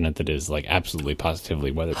confident that it is absolutely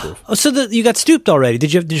positively weatherproof. Oh, so you got stooped already?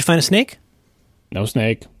 Did you find a snake? No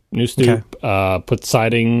snake. New stoop. Okay. Put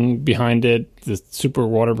siding behind it. The super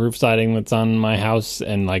waterproof siding that's on my house,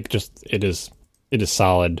 and it is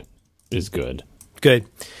solid. It is good. Good.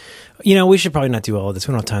 We should probably not do all of this.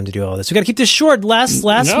 We don't have time to do all of this. We got to keep this short. Last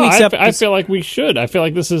week's episode. I feel like we should. I feel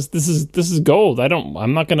like this is gold.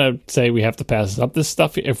 I'm not going to say we have to pass up this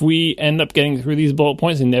stuff. If we end up getting through these bullet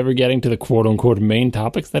points and never getting to the quote unquote main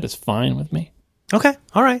topics, that is fine with me. Okay.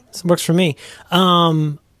 All right. This works for me.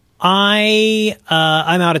 I'm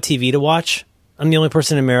out of TV to watch. I'm the only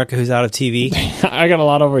person in America who's out of TV. I got a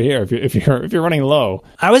lot over here. If you're running low,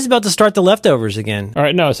 I was about to start The Leftovers again. All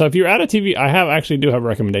right, no. So if you're out of TV, I do have a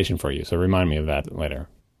recommendation for you. So remind me of that later.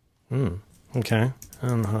 Okay. I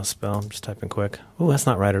don't know how to spell. I'm just typing quick. Oh, that's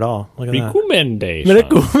not right at all. Look at Recommendation.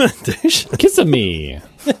 that. Recommendation. Kissimmee.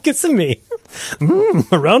 Kissimmee.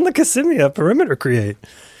 Around the Kissimmee, a perimeter create.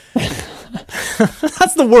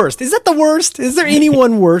 That's the worst. Is that the worst? Is there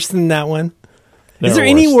anyone worse than that one? Is there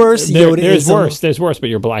any worse? There's worse. There's worse, but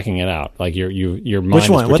you're blacking it out. Your mind is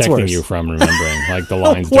protecting you from remembering the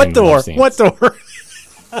lines. What door? What door?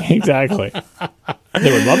 Exactly.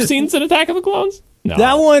 There were love scenes in Attack of the Clones. No.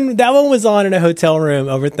 That one was on in a hotel room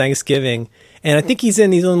over Thanksgiving, and I think he's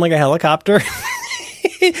in a helicopter, and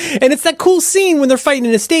it's that cool scene when they're fighting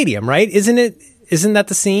in a stadium, right? Isn't it? Isn't that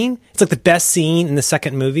the scene? It's the best scene in the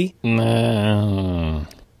second movie. No.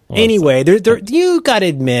 Well, anyway, you got to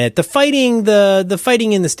admit the fighting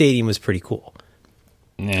in the stadium was pretty cool.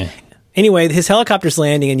 Nah. Anyway, his helicopter's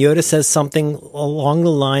landing, and Yoda says something along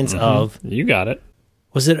the lines of, "You got it."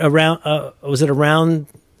 Was it around? Was it around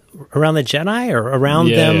the Jedi or around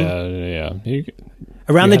them? Yeah.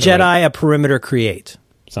 Around the Jedi, right. A perimeter create.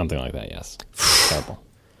 Something like that. Yes.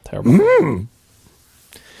 Terrible.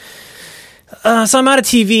 So I'm out of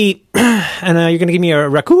TV, and you're going to give me a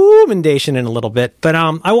recommendation in a little bit. But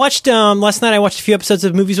I watched last night. I watched a few episodes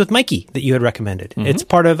of Movies with Mikey that you had recommended. Mm-hmm. It's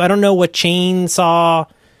part of, I don't know what Chainsaw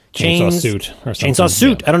Suit or something. Chainsaw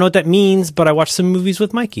Suit. Yeah. I don't know what that means, but I watched some Movies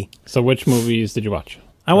with Mikey. So which movies did you watch?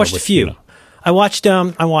 I watched a few. I watched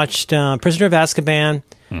Prisoner of Azkaban.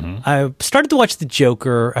 Mm-hmm. I started to watch The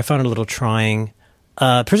Joker. I found it a little trying.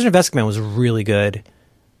 Prisoner of Azkaban was really good.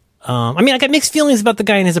 I got mixed feelings about the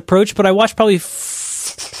guy and his approach, but I watched probably...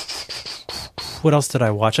 What else did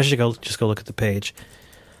I watch? I should just go look at the page.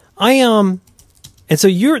 And so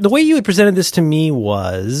the way you had presented this to me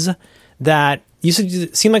was that you said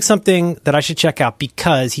it seemed like something that I should check out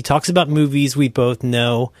because he talks about movies we both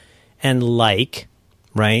know and like,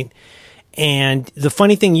 right? And the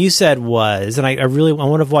funny thing you said was, and I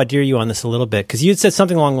want to voir dire you on this a little bit, because you had said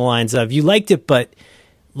something along the lines of you liked it, but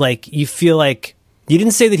you feel like you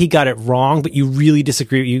didn't say that he got it wrong, but you really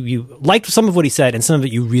disagree. You liked some of what he said, and some of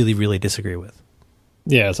it you really, really disagree with.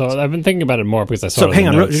 Yeah, so I've been thinking about it more because I saw. So hang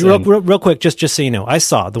on, real quick, just so you know,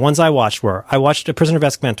 the ones I watched I watched A Prisoner of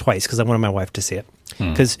Azkaban twice because I wanted my wife to see it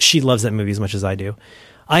because she loves that movie as much as I do.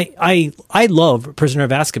 I love Prisoner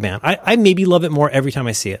of Azkaban. I maybe love it more every time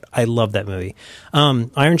I see it. I love that movie.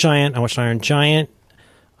 Iron Giant. I watched Iron Giant.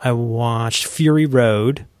 I watched Fury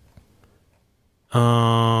Road.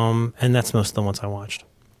 And that's most of the ones I watched.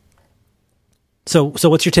 So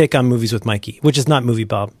what's your take on Movies with Mikey, which is not Movie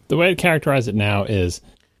Bob? The way I'd characterize it now is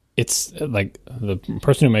it's like the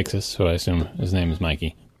person who makes this, who I assume his name is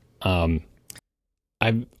Mikey.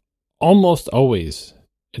 I almost always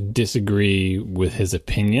disagree with his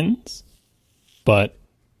opinions, but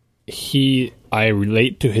I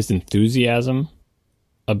relate to his enthusiasm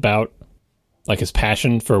about, like, his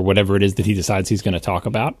passion for whatever it is that he decides he's going to talk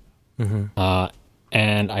about.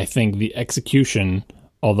 And I think the execution,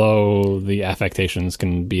 although the affectations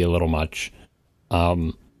can be a little much,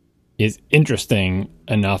 is interesting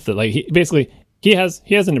enough that, like, he has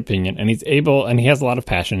an opinion, and he has a lot of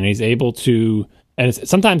passion, and he's able to, and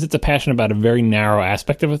sometimes it's a passion about a very narrow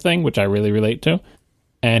aspect of a thing, which I really relate to,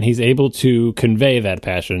 and he's able to convey that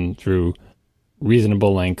passion through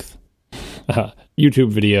reasonable length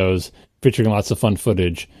YouTube videos featuring lots of fun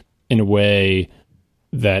footage in a way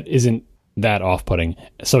that isn't that off-putting.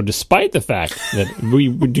 So despite the fact that we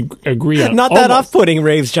would agree on not that off-putting,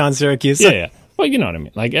 raves John Syracuse. Yeah. Well, you know what I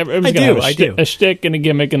mean. Like, everyone's going to have a shtick and a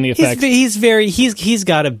gimmick and the effects. He's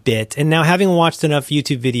got a bit. And now, having watched enough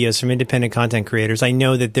YouTube videos from independent content creators, I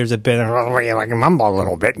know that there's a bit of, you like mumble a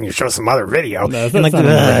little bit and you show some other video. No,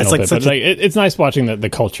 it's nice watching the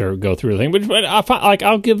culture go through the thing. But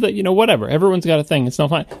I'll give that, whatever. Everyone's got a thing. It's not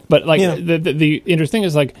fine. But like, the interesting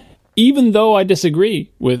is, like, even though I disagree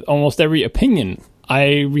with almost every opinion,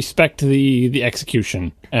 I respect the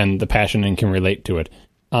execution and the passion and can relate to it.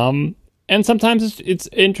 And sometimes it's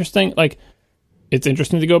interesting, like, it's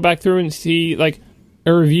interesting to go back through and see, like,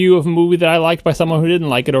 a review of a movie that I liked by someone who didn't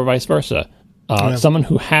like it, or vice versa. Someone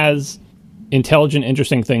who has intelligent,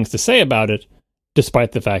 interesting things to say about it,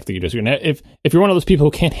 despite the fact that you disagree. Now, if you're one of those people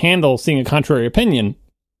who can't handle seeing a contrary opinion,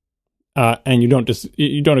 and you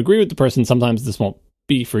don't agree with the person, sometimes this won't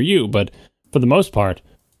be for you. But for the most part,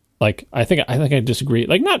 like, I think I disagree.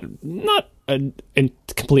 Like, not a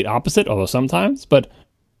complete opposite, although sometimes, but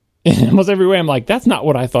in almost every way, I'm like, that's not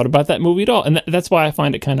what I thought about that movie at all. And that's why I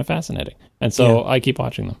find it kind of fascinating. And so I keep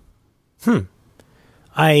watching them.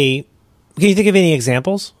 Can you think of any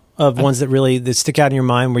examples of ones that stick out in your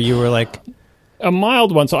mind where you were like... A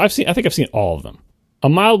mild one. So I think I've seen all of them. A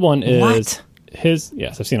mild one is his...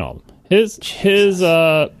 Yes, I've seen all of them. His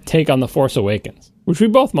take on The Force Awakens, which we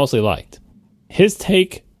both mostly liked. His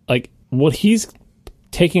take, like, what he's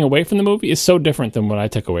taking away from the movie is so different than what I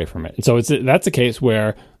took away from it. And so that's a case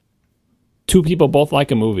where two people both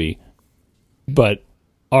like a movie, but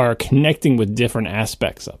are connecting with different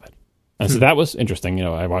aspects of it. And so that was interesting.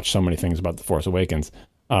 I watched so many things about The Force Awakens.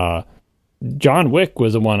 John Wick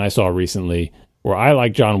was the one I saw recently where I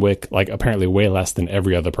like John Wick, like, apparently way less than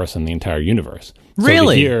every other person in the entire universe.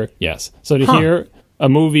 Really? So to hear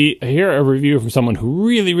a review from someone who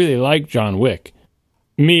really, really liked John Wick,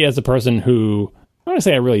 me as a person who, I don't want to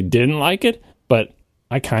say I really didn't like it, but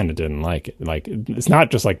I kind of didn't like it. Like, it's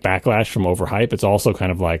not just like backlash from overhype. It's also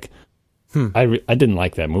kind of like, I didn't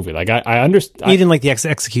like that movie. Like, I understand. You didn't like the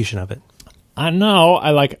execution of it. I know.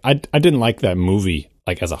 I didn't like that movie,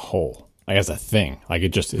 like, as a whole, like, as a thing. Like, it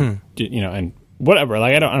just, and whatever.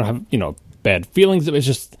 Like, I don't have, bad feelings. It was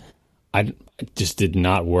just, it just did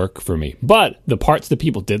not work for me. But the parts that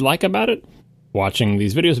people did like about it, watching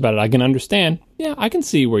these videos about it, I can understand. Yeah, I can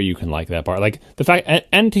see where you can like that part. Like, the fact,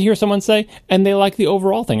 and to hear someone say, and they like the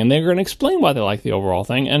overall thing, and they're going to explain why they like the overall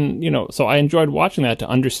thing. And, so I enjoyed watching that to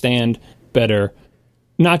understand better,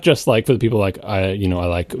 not just, like, for the people, like, I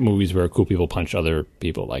like movies where cool people punch other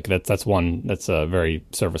people. Like, that's a very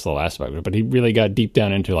surface level aspect of it. But he really got deep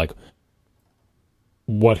down into, like,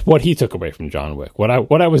 what he took away from John Wick, what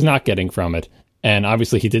I was not getting from it. And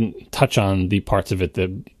obviously he didn't touch on the parts of it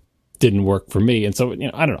that didn't work for me. And so,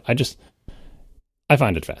 I don't know. I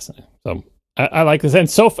find it fascinating. So I like this. And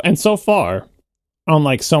so far,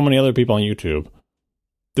 unlike so many other people on YouTube,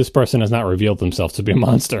 this person has not revealed themselves to be a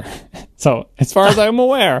monster. So as far as I'm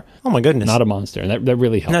aware, oh my goodness, not a monster. And that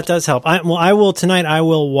really helps. That does help. I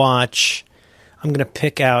will watch, I'm going to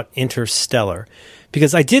pick out Interstellar,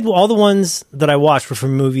 because I did, all the ones that I watched were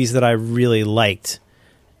from movies that I really liked.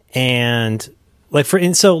 And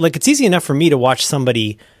it's easy enough for me to watch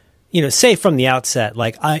somebody, say from the outset,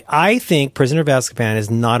 like, I think Prisoner of Azkaban is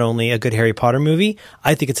not only a good Harry Potter movie,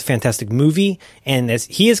 I think it's a fantastic movie. And as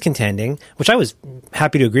he is contending, which I was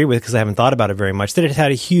happy to agree with because I haven't thought about it very much, that it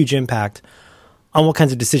had a huge impact on what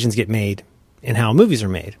kinds of decisions get made and how movies are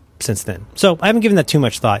made since then. So I haven't given that too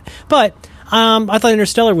much thought. But I thought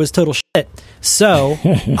Interstellar was total shit. So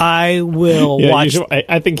I will watch.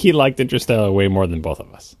 I think he liked Interstellar way more than both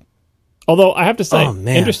of us. Although I have to say,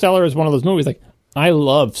 Interstellar is one of those movies, like, I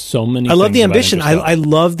love so many things. I love the ambition. I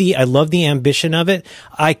love the ambition of it.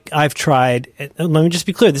 I've tried, let me just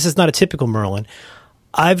be clear, this is not a typical Merlin.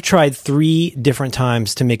 I've tried 3 different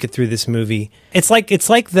times to make it through this movie. It's like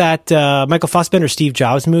that Michael Fassbender Steve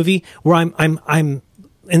Jobs movie where I'm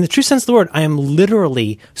in the true sense of the word, I am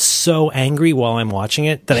literally so angry while I'm watching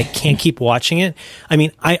it that I can't keep watching it. I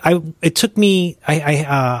mean, it took me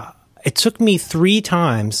 3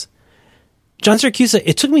 times John Siracusa,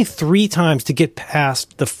 it took me 3 times to get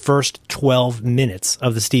past the first 12 minutes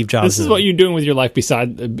of the Steve Jobs This is movie. what you're doing with your life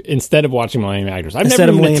instead of watching Millennium Actress. I've Instead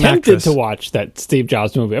never of even Millennium attempted Actress. to watch that Steve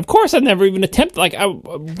Jobs movie. Of course, I've never even attempted. Like, John,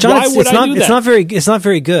 why would I do that? It's not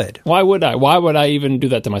very good. Why would I? Why would I even do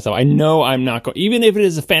that to myself? I know I'm not going. Even if it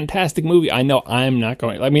is a fantastic movie, I know I'm not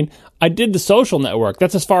going. I mean, I did The Social Network.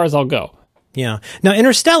 That's as far as I'll go. Yeah. Now,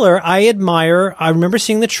 Interstellar, I admire. I remember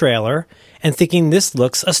seeing the trailer and thinking this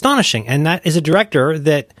looks astonishing. And that is a director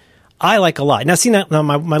that I like a lot. Now, see, now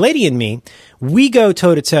my lady and me, we go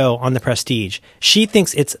toe to toe on The Prestige. She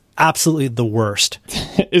thinks it's absolutely the worst.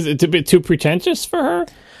 Is it a bit too pretentious for her?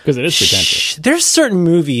 Because it is pretentious. There's certain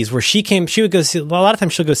movies where she would go see, a lot of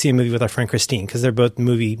times she'll go see a movie with our friend Christine, because they're both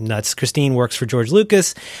movie nuts. Christine works for George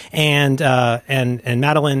Lucas, and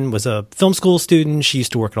Madeline was a film school student. She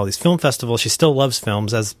used to work at all these film festivals. She still loves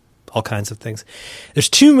films, as all kinds of things. There's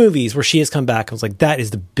 2 movies where she has come back and was like, that is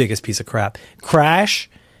the biggest piece of crap. Crash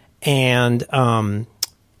and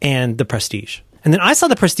The Prestige. And then I saw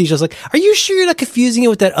The Prestige. I was like, "Are you sure you're not confusing it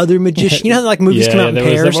with that other magician? You know how like movies come out in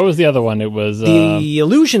pairs." What was the other one? It was The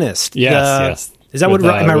Illusionist. Yes. Is that what?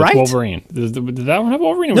 Am I right? Wolverine. Did that one have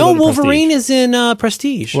Wolverine? Or No, was it Wolverine is in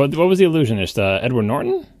Prestige. What was the Illusionist? Edward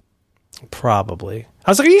Norton. Probably. I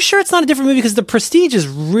was like, "Are you sure it's not a different movie? Because The Prestige is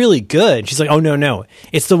really good." She's like, "Oh no,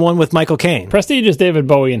 it's the one with Michael Caine." Prestige is David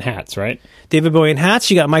Bowie in hats, right? David Bowie in hats.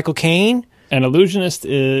 You got Michael Caine. And Illusionist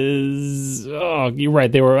is, you're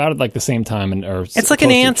right. They were out at like the same time, it's like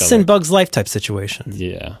an Ants and Bugs Life type situation.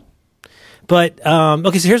 Yeah. But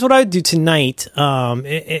okay, so here's what I would do tonight.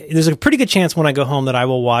 There's a pretty good chance when I go home that I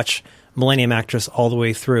will watch Millennium Actress all the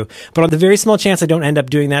way through. But on the very small chance I don't end up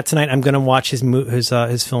doing that tonight, I'm going to watch his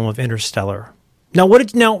film of Interstellar. Now,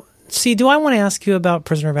 do I want to ask you about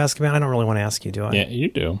Prisoner of Azkaban? I don't really want to ask you, do I? Yeah, you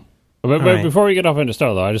do. But before we get off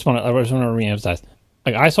Interstellar, though, I just want to reemphasize.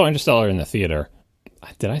 Like, I saw Interstellar in the theater.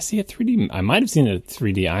 Did I see it 3D? I might have seen it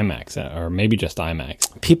 3D IMAX, or maybe just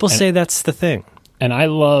IMAX. People say that's the thing. And I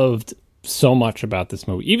loved so much about this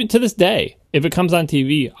movie. Even to this day, if it comes on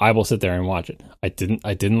TV, I will sit there and watch it. I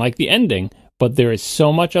didn't like the ending, but there is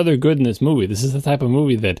so much other good in this movie. This is the type of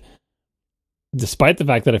movie that, despite the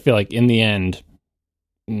fact that I feel like in the end,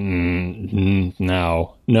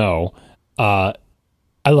 no,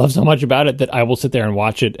 I love so much about it that I will sit there and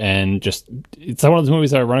watch it, and just, it's one of those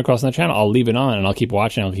movies that I run across on the channel. I'll leave it on and I'll keep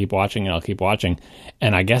watching,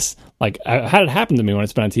 And I guess, I had it happen to me when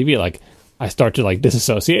it's been on TV, like, I start to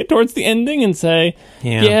disassociate towards the ending and say,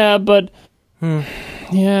 I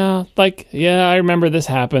remember this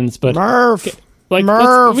happens, but Murph.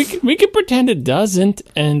 We can pretend it doesn't,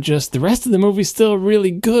 and just the rest of the movie's still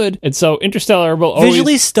really good. And so Interstellar will always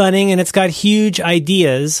visually stunning, and it's got huge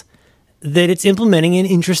ideas that it's implementing in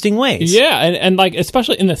interesting ways. Yeah, and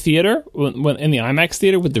especially in the theater, when in the IMAX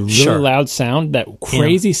theater with the really loud sound, that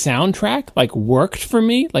crazy soundtrack worked for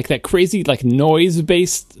me. Like that crazy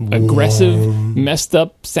noise-based, aggressive, messed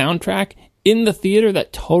up soundtrack in the theater,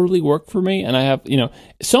 that totally worked for me. And I have,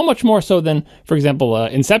 so much more so than, for example,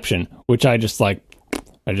 Inception, which I just what?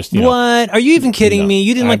 Are you even kidding me?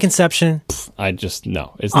 You didn't like Inception?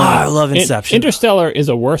 No. It's not. I love Inception. Interstellar is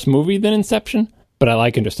a worse movie than Inception, but I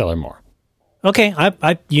like Interstellar more. Okay,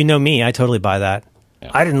 I you know me, I totally buy that.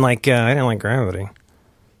 Yeah. I didn't like Gravity.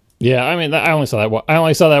 Yeah, I mean, I only saw that. I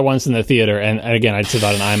only saw that once in the theater, and again, I saw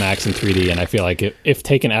that in IMAX and 3D. And I feel like if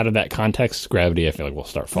taken out of that context, Gravity, I feel like we'll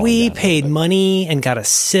start falling. We paid money and got a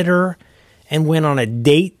sitter and went on a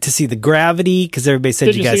date to see the Gravity because everybody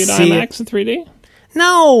said you guys see it. Did you see it in IMAX and 3D?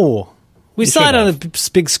 No, we saw it on a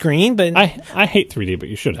big screen, but I hate 3D, but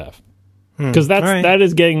you should have. Because that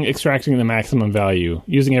is extracting the maximum value,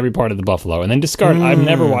 using every part of the buffalo, and then discard. I've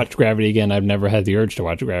never watched Gravity again. I've never had the urge to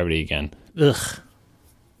watch Gravity again. Ugh.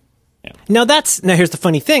 Yeah. Now here's the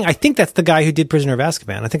funny thing. I think that's the guy who did Prisoner of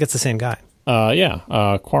Azkaban. I think it's the same guy.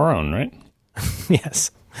 Cuarón, right? Yes.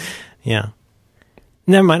 Yeah.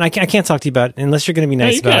 Never mind. I can't talk to you about it unless you're going to be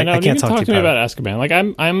nice about it. I can't talk to you about Azkaban. Like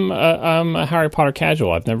I'm a Harry Potter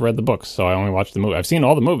casual. I've never read the books, so I only watched the movie. I've seen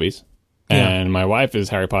all the movies. And my wife is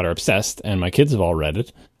Harry Potter obsessed, and my kids have all read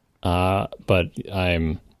it. But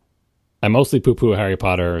I mostly poo-poo Harry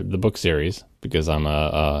Potter the book series because I'm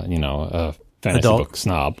a fantasy book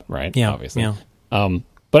snob, right? Yeah, obviously. Yeah.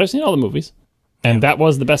 But I've seen all the movies, and that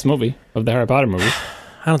was the best movie of the Harry Potter movies.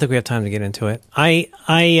 I don't think we have time to get into it. I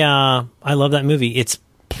love that movie. It's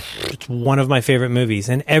one of my favorite movies,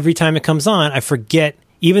 and every time it comes on, I forget.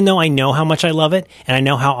 Even though I know how much I love it, and I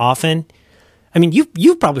know how often I mean,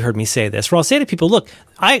 you've probably heard me say this, where I'll say to people, look,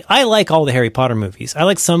 I like all the Harry Potter movies. I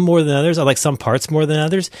like some more than others. I like some parts more than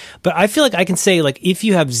others. But I feel like I can say, like, if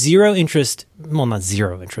you have zero interest, well, not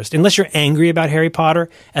zero interest, unless you're angry about Harry Potter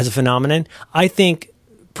as a phenomenon, I think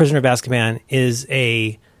Prisoner of Azkaban is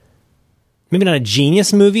maybe not a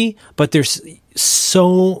genius movie, but there's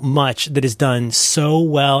so much that is done so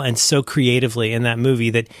well and so creatively in that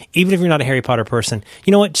movie that even if you're not a Harry Potter person,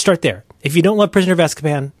 you know what? Start there. If you don't love Prisoner of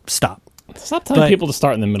Azkaban, stop. Stop telling people to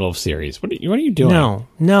start in the middle of series. What are you doing?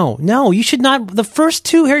 No. You should not. The first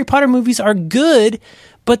 2 Harry Potter movies are good,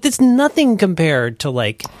 but it's nothing compared to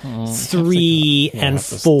like 3 and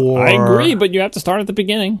 4. I agree, but you have to start at the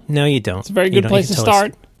beginning. No, you don't. It's a very good place to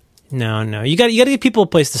start. No. You got to give people a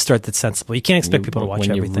place to start that's sensible. You can't expect people to watch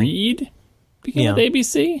everything. When you read, begin with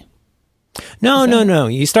ABC. No.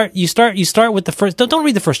 You start with the first. Don't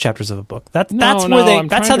read the first chapters of a book. That's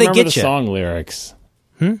how they get you. Song lyrics.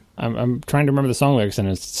 I'm trying to remember the song lyrics, and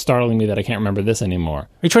it's startling me that I can't remember this anymore. Are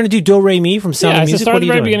you trying to do Do Re Mi from Sound of Music? Start at the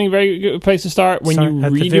very beginning. Very good place to start. When you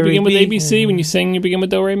read, you begin with ABC. When you sing, you begin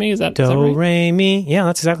with Do Re Mi. Is that right? Re Mi? Yeah,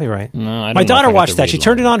 that's exactly right. No, I don't My daughter watched that. She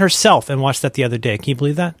turned it on herself and watched that the other day. Can you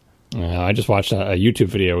believe that? I just watched a YouTube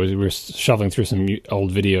video. We were shuffling through some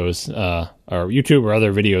old videos, or YouTube or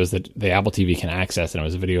other videos that the Apple TV can access, and it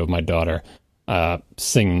was a video of my daughter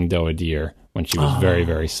singing Doe Deer when she was very,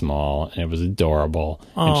 very small, and it was adorable,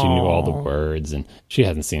 and she knew all the words, and she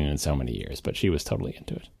hadn't seen it in so many years, but she was totally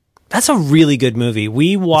into it. That's a really good movie.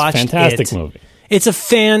 We watched it. Fantastic movie. It's a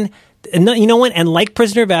you know what? And like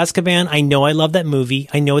Prisoner of Azkaban, I know I love that movie.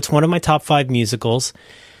 I know it's one of my top 5 musicals,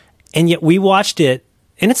 and yet we watched it,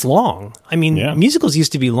 and it's long. I mean, musicals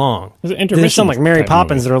used to be long. There's some like Mary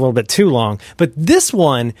Poppins that are a little bit too long. But this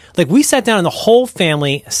one, like we sat down and the whole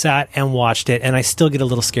family sat and watched it, and I still get a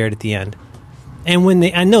little scared at the end. And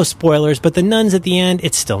and no spoilers, but the nuns at the end,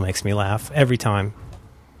 it still makes me laugh every time.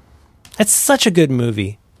 It's such a good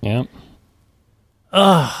movie. Yeah.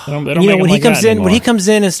 When he comes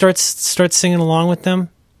in and starts singing along with them,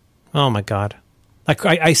 oh my God.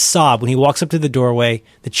 I sob when he walks up to the doorway.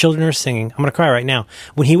 The children are singing. I'm going to cry right now.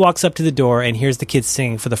 When he walks up to the door and hears the kids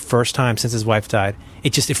singing for the first time since his wife died,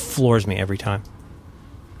 it floors me every time.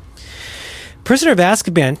 Prisoner of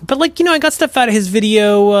Azkaban, but I got stuff out of his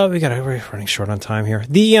video. We're running short on time here.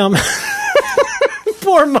 The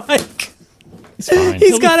poor Mike. He's fine.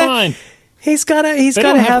 He's fine. He's got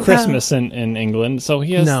to have Christmas in England, so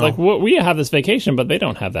he has we have this vacation, but they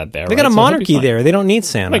don't have that there. They got a monarchy there. They don't need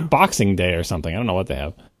Santa. Like Boxing Day or something. I don't know what they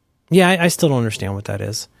have. Yeah, I still don't understand what that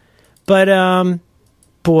is. But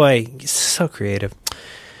boy, he's so creative.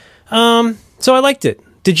 So I liked it.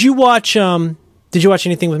 Did you watch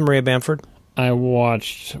anything with Maria Bamford? I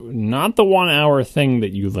watched not the 1 hour thing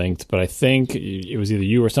that you linked, but I think it was either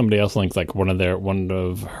you or somebody else linked like one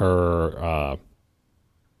of her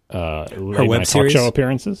web series talk show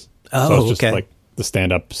appearances. Oh, so it's just okay. like the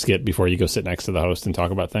stand up skit before you go sit next to the host and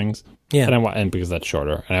talk about things. Yeah, and because that's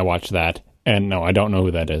shorter, and I watched that. And no, I don't know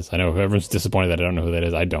who that is. I know everyone's disappointed that I don't know who that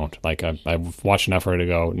is. I don't. Like I've watched enough for her to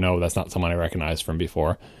go, no, that's not someone I recognize from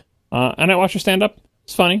before. And I watched her stand up.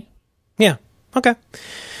 It's funny. Yeah. Okay.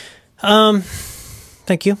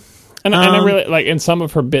 Thank you. And I really like in some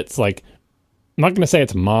of her bits, like I'm not going to say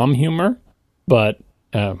it's mom humor, but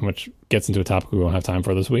which gets into a topic we won't have time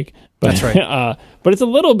for this week. But, that's right. But it's a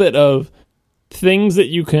little bit of things that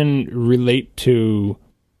you can relate to,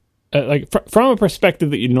 from a perspective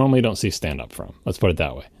that you normally don't see stand up from. Let's put it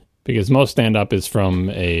that way, because most stand up is from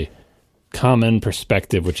a common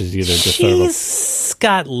perspective, which is either just she's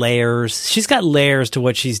got layers. She's got layers to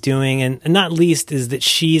what she's doing, and not least is that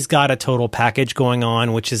she's got a total package going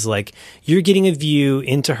on, which is like you're getting a view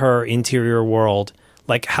into her interior world,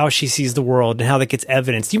 like how she sees the world and how that gets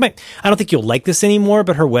evidenced. I don't think you'll like this anymore,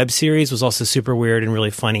 but her web series was also super weird and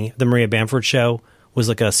really funny. The Maria Bamford Show was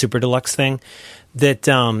like a super deluxe thing that,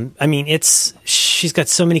 she's got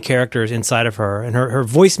so many characters inside of her, and her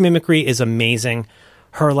voice mimicry is amazing.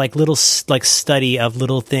 Her little study of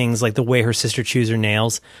little things, like the way her sister chews her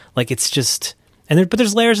nails, like it's just, but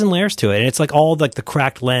there's layers and layers to it, and it's like all like the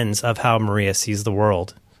cracked lens of how Maria sees the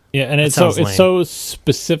world. Yeah, and it's so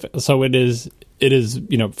specific. So it is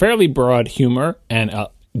fairly broad humor and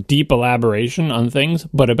deep elaboration on things,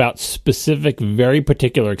 but about specific, very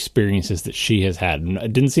particular experiences that she has had. And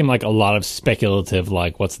it didn't seem like a lot of speculative,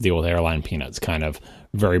 like what's the deal with airline peanuts, kind of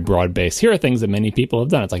very broad based. Here are things that many people have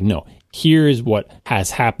done. It's like, no, here's what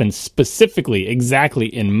has happened specifically, exactly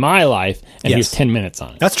in my life, and here's 10 minutes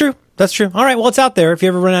on it. That's true. All right, well, it's out there. If you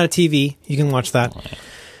ever run out of TV, you can watch that.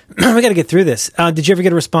 We got to get through this. Did you ever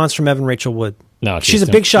get a response from Evan Rachel Wood? No, she's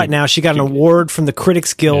a big shot now. She got an award from the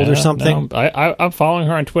Critics Guild or something. No, I'm following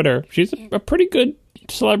her on Twitter. She's a pretty good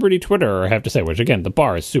celebrity Twitterer, I have to say. Which again, the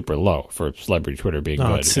bar is super low for celebrity Twitter being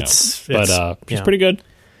good. She's pretty good.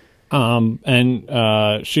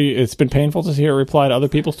 It's been painful to see her reply to other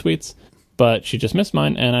people's tweets, but she just missed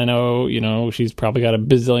mine, and I know, she's probably got a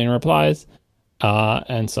bazillion replies,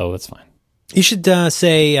 and so that's fine. You should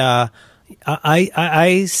say,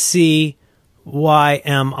 I see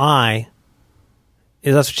YMI.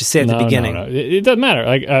 That's what you say at the beginning. No. It doesn't matter.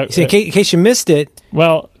 Like, in case you missed it.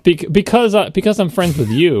 Well, because I'm friends with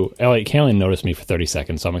you, Elliot Kalan noticed me for 30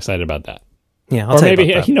 seconds, so I'm excited about that. Yeah, I'll tell you about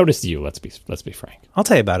that. He noticed you. Let's be frank. I'll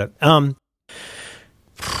tell you about it. My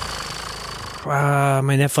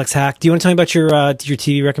Netflix hack. Do you want to tell me about your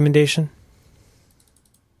TV recommendation?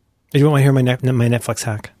 Or do you want to hear my Netflix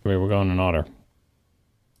hack? Wait, we're going in order.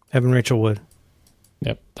 Evan Rachel Wood.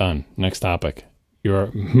 Yep, done. Next topic. Your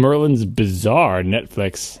Merlin's Bizarre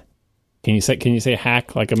Netflix. Can you say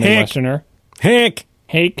hack like a Midwesterner? Hack.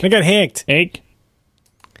 I got hacked. Hack.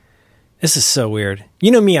 This is so weird.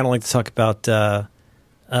 You know me, I don't like to talk about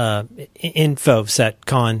InfoSec,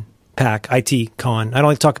 Con, PAC, IT, Con. I don't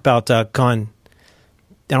like to talk about Con.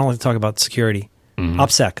 I don't like to talk about security. Mm-hmm.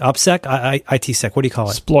 OPSEC, ITSec. What do you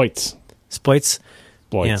call it? Sploits.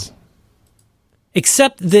 Yeah.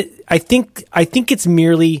 Except that I think it's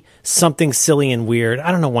merely something silly and weird.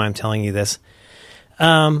 I don't know why I'm telling you this.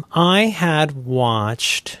 I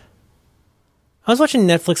was watching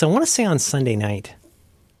Netflix, I want to say on Sunday night.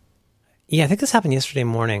 Yeah, I think this happened yesterday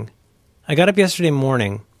morning. I got up yesterday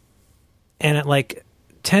morning, and at like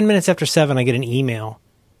 10 minutes after 7, I get an email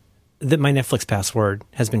that my Netflix password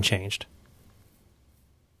has been changed.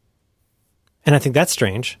 And I think that's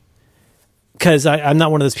strange, because I'm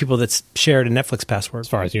not one of those people that's shared a Netflix password. As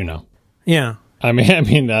far as you know. Yeah. I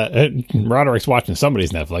mean, Roderick's watching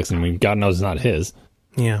somebody's Netflix, and God knows it's not his.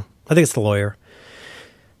 Yeah. I think it's the lawyer.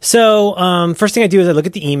 So, first thing I do is I look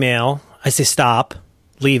at the email. I say, stop,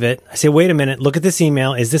 leave it. I say, wait a minute, look at this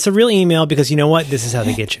email. Is this a real email? Because you know what? This is how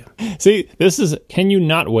they get you. See, can you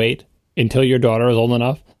not wait until your daughter is old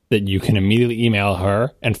enough that you can immediately email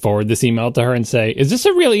her and forward this email to her and say, is this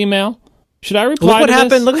a real email? Should I reply to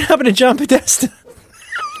this? Look what happened to John Podesta.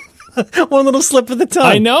 One little slip of the tongue.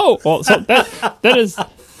 I know. Well, so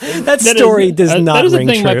that story does not ring true. That is a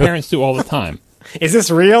thing my parents do all the time. Is this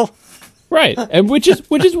real? Right, and which is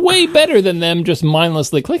way better than them just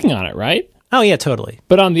mindlessly clicking on it, right? Oh yeah, totally.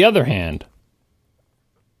 But on the other hand,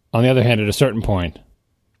 at a certain point,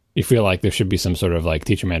 you feel like there should be some sort of like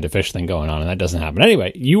teacher man to fish thing going on, and that doesn't happen.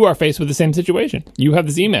 Anyway, you are faced with the same situation. You have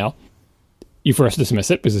this email. You first dismiss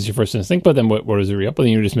it because it's your first instinct, but then what is it real? But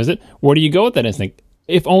then you dismiss it. Where do you go with that instinct?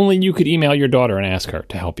 If only you could email your daughter and ask her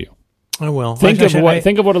to help you. I will. Think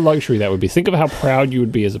of what a luxury that would be. Think of how proud you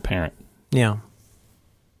would be as a parent. Yeah.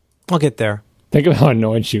 I'll get there. Think of how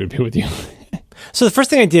annoyed she would be with you. So the first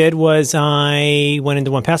thing I did was I went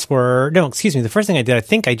into 1Password. No, excuse me. The first thing I did, I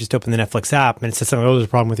think I just opened the Netflix app and it said something, there's a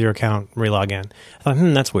problem with your account, re-log in. I thought,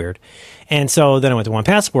 that's weird. And so then I went to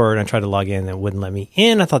 1Password and I tried to log in and it wouldn't let me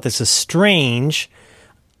in. I thought this is strange.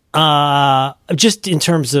 Just in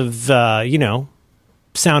terms of,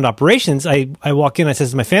 sound operations, I walk in, I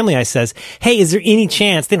says to my family, I says, hey, is there any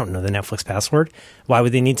chance, they don't know the Netflix password. Why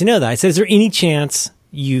would they need to know that? I said, is there any chance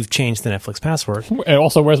you've changed the Netflix password? And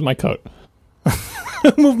also, where's my coat?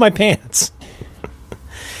 Move my pants.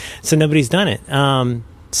 So nobody's done it.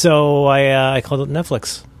 So I called up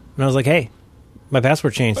Netflix and I was like, hey, my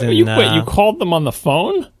password changed. And, you called them on the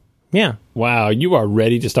phone? Yeah. Wow, you are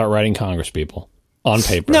ready to start writing Congress people on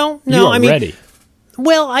paper. No, ready.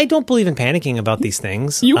 Well, I don't believe in panicking about these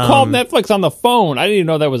things. You called Netflix on the phone. I didn't even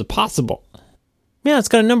know that was possible. Yeah, it's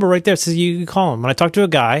got a number right there. It says you call him. When I talked to a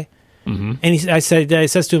guy, and I says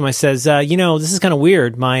to him, this is kind of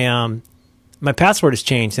weird. My password has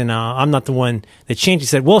changed, and I'm not the one that changed. He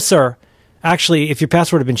said, well, sir, actually, if your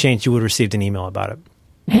password had been changed, you would have received an email about it.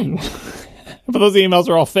 But those emails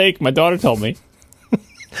are all fake. My daughter told me.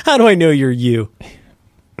 How do I know you're you?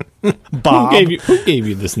 Bob. Who gave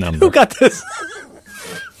you this number? Who got this?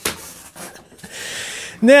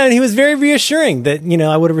 No, and he was very reassuring that,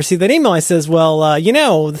 I would have received that email. I says, well,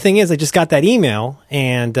 the thing is, I just got that email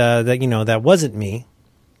and that wasn't me.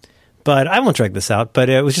 But I won't drag this out, but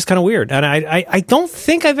it was just kind of weird. And I don't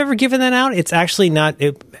think I've ever given that out. It's actually not,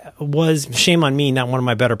 it was, shame on me, not one of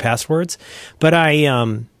my better passwords. But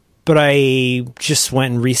I just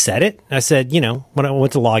went and reset it. I said, when I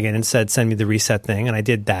went to log in and said, send me the reset thing. And I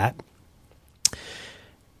did that.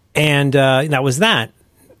 And that was that.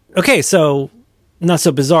 Okay, so not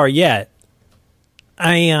so bizarre yet.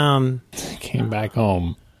 I came back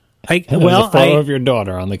home. There's a photo of your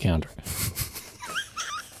daughter on the counter.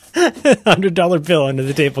 $100 bill under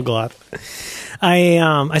the tablecloth.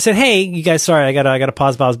 I said, hey, you guys, sorry, I gotta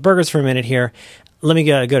pause Bob's Burgers for a minute here. Let me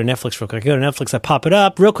go to Netflix real quick. I go to Netflix, I pop it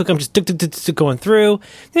up real quick. I'm just going through.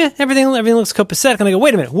 Yeah, everything looks copacetic. And I go,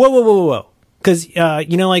 wait a minute, whoa. Because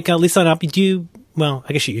like at least on up, you do. Well,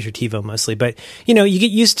 I guess you use your TiVo mostly, but you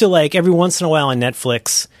get used to like every once in a while on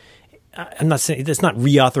Netflix. I'm not saying it's not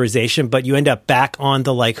reauthorization, but you end up back on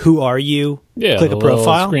the like, who are you? Yeah, click the a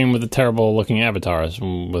profile screen with the terrible looking avatars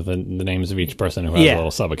with the names of each person who has a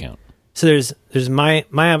little sub account. So there's my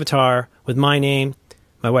avatar with my name,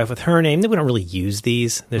 my wife with her name. We don't really use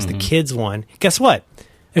these. There's the kids one. Guess what?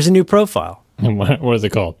 There's a new profile. What is it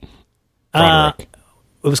called? It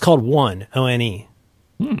was called One, ONE.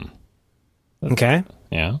 Okay.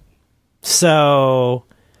 Yeah. So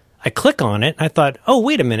I click on it. I thought, oh,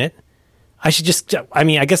 wait a minute. I should just,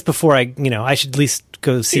 I guess before I should at least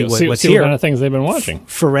go see what's here. What kind of things they've been watching.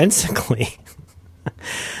 Forensically.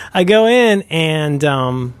 I go in and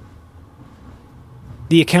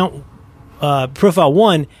the account, Profile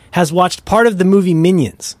 1, has watched part of the movie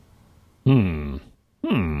Minions. So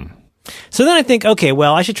then I think, okay,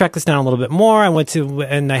 well, I should track this down a little bit more.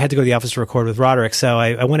 And I had to go to the office to record with Roderick. So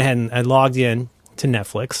I went ahead and I logged in to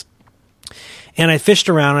Netflix. And I fished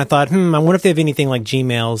around and I thought, I wonder if they have anything like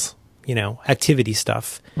Gmail's, activity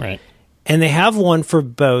stuff. Right. And they have one for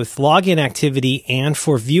both login activity and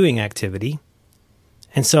for viewing activity.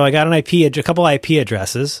 And so I got a couple IP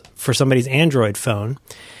addresses for somebody's Android phone.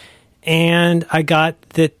 And I got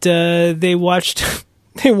that they watched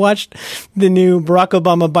the new Barack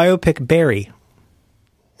Obama biopic Barry.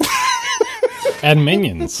 And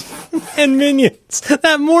Minions. And Minions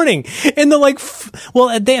that morning. And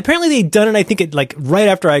they'd done it, I think, at like right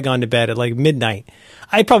after I had gone to bed at like midnight.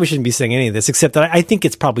 I probably shouldn't be saying any of this, except that I think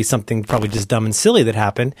it's probably something just dumb and silly that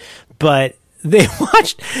happened. But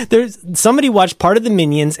somebody watched part of the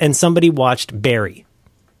Minions and somebody watched Barry.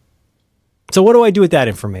 So what do I do with that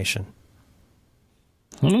information?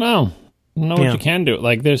 I don't know. What you can do.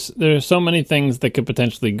 Like there's so many things that could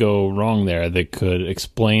potentially go wrong there that could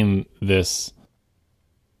explain this.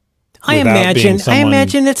 I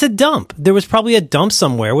imagine it's a dump. There was probably a dump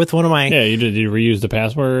somewhere with one of my. Yeah, you reused the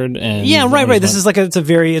password and. Yeah, right. This is like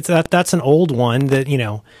that's an old one that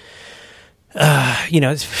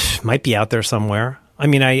it might be out there somewhere. I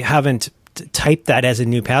mean, I haven't typed that as a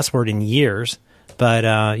new password in years,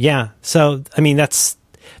 but yeah. So I mean,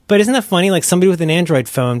 but isn't that funny? Like somebody with an Android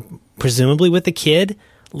phone, presumably with a kid,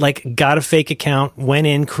 like got a fake account, went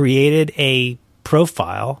in, created a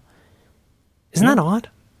profile. Isn't that odd?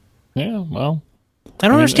 Yeah, well, I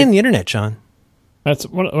don't understand the internet, John. That's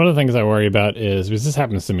one of the things I worry about is because this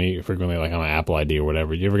happens to me frequently, like on my Apple ID or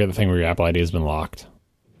whatever. You ever get the thing where your Apple ID has been locked?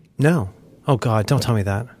 No. Oh God, don't tell me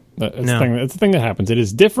that. It's the thing that happens. It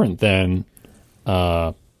is different than,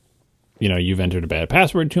 you've entered a bad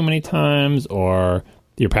password too many times, or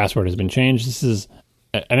your password has been changed.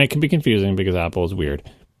 And it can be confusing because Apple is weird,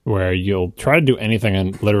 where you'll try to do anything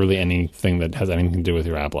and literally anything that has anything to do with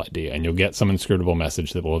your Apple ID, and you'll get some inscrutable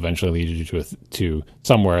message that will eventually lead you to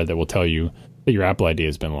somewhere that will tell you that your Apple ID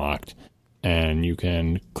has been locked. And you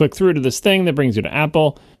can click through to this thing that brings you to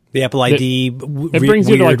Apple. The Apple ID it brings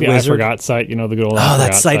you to like the wizard. I Forgot site, the good old I Forgot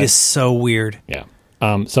that site is so weird. Yeah.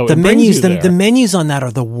 So the menus on that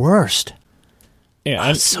are the worst. Yeah,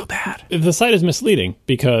 it's so bad. The site is misleading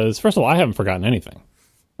because, first of all, I haven't forgotten anything.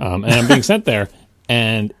 And I'm being sent there.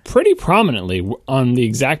 And pretty prominently on the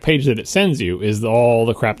exact page that it sends you is all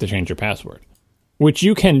the crap to change your password, which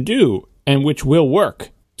you can do and which will work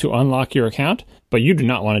to unlock your account. But you do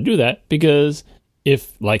not want to do that because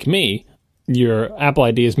if, like me, your Apple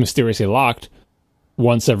ID is mysteriously locked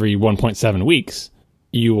once every 1.7 weeks,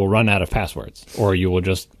 you will run out of passwords, or you will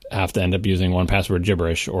just have to end up using one password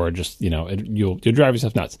gibberish, or just, you'll drive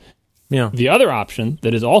yourself nuts. Yeah. The other option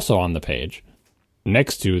that is also on the page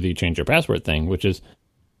next to the change your password thing, which is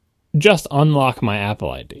just unlock my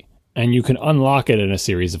Apple ID. And you can unlock it in a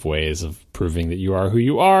series of ways of proving that you are who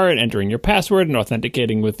you are and entering your password and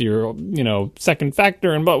authenticating with your, second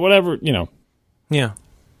factor and whatever, Yeah.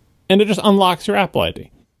 And it just unlocks your Apple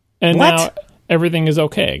ID. And now everything is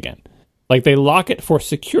okay again. Like they lock it for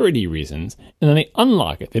security reasons and then they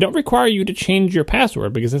unlock it. They don't require you to change your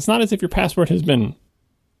password because it's not as if your password has been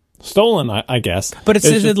stolen, I guess. But it's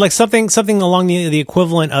just like something along the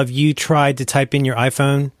equivalent of you tried to type in your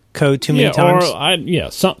iPhone code too many times.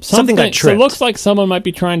 Something got tripped. So it looks like someone might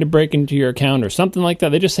be trying to break into your account or something like that.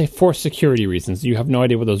 They just say for security reasons. You have no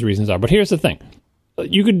idea what those reasons are. But here's the thing.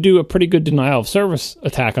 You could do a pretty good denial of service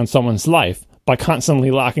attack on someone's life by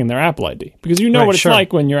constantly locking their Apple ID. Because what it's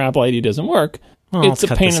like when your Apple ID doesn't work. it's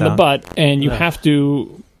a pain in the butt, and you have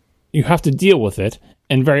to deal with it.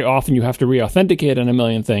 And very often you have to re-authenticate on a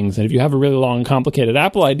million things. And if you have a really long, complicated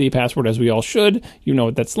Apple ID password, as we all should, you know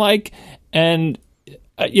what that's like. And,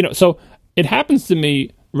 so it happens to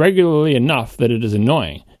me regularly enough that it is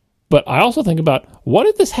annoying. But I also think about, what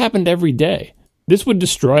if this happened every day? This would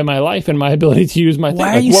destroy my life and my ability to use my thing.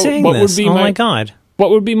 Why are you saying this? Oh, my God. What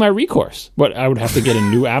would be my recourse? I would have to get a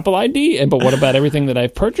new Apple ID, but what about everything that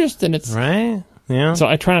I've purchased? And it's right. Yeah. So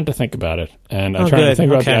I try not to think about it, and I try not to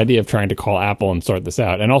think about the idea of trying to call Apple and sort this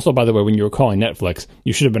out. And also, by the way, when you were calling Netflix,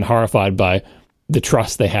 you should have been horrified by the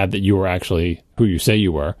trust they had that you were actually who you say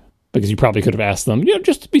you were, because you probably could have asked them,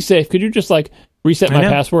 just to be safe, could you just reset my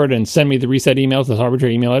password and send me the reset emails, this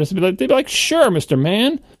arbitrary email address? They'd be like, sure, Mr.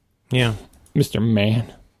 Man. Yeah. Mr.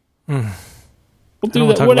 Man. We'll do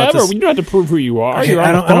that. Whatever. You don't have to prove who you are. Okay, you're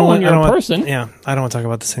on the phone. You're a person. Yeah. I don't want to talk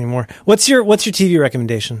about this anymore. What's your TV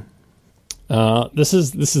recommendation? This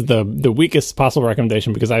is the weakest possible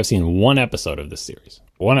recommendation because I've seen one episode of this series.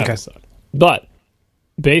 One episode. But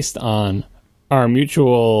based on our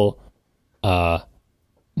mutual I'm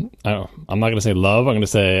not going to say love, I'm not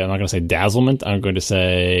going to say dazzlement, I'm going to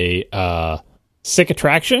say sick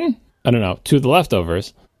attraction, I don't know, to The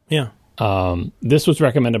Leftovers. Yeah. This was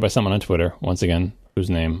recommended by someone on Twitter, once again, whose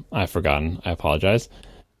name I've forgotten. I apologize.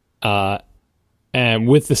 And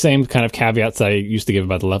with the same kind of caveats I used to give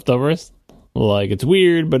about The Leftovers. Like, it's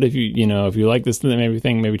weird, but if you like this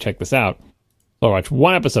thing, maybe check this out. So I watched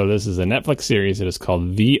one episode. This is a Netflix series. It is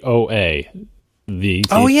called VOA.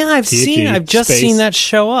 I've just seen that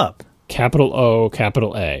show up. Capital O,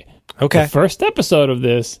 capital A. Okay. The first episode of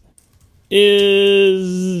this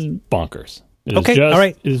is bonkers. All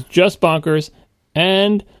right. It is just bonkers.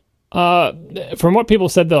 And from what people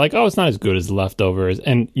said, they're like, oh, it's not as good as The Leftovers.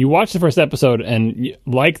 And you watch the first episode and you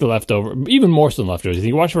like The Leftovers, even more so than Leftovers.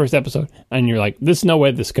 You watch the first episode and you're like, there's no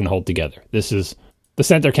way this can hold together. The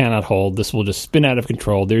center cannot hold. This will just spin out of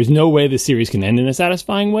control. There's no way this series can end in a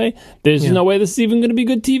satisfying way. There's no way this is even going to be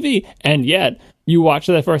good TV. And yet, you watch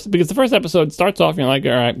because the first episode starts off and you're like,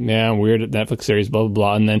 all right, yeah, weird Netflix series, blah, blah,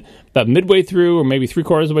 blah. And then about midway through, or maybe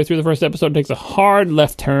 3/4 of the way through the first episode, takes a hard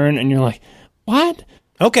left turn and you're like, what?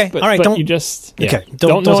 Okay, all right. But you just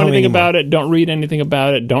don't know anything about it. Don't read anything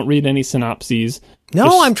about it. Don't read any synopses.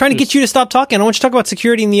 No, I'm trying to get you to stop talking. I don't want you to talk about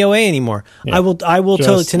security in the OA anymore. Yeah. I will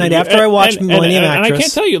tell you tonight after I watch Millennium Actress. And I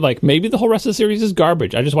can't tell you, maybe the whole rest of the series is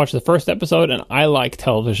garbage. I just watched the first episode, and I like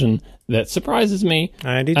television that surprises me.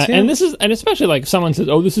 I do too. And especially if someone says,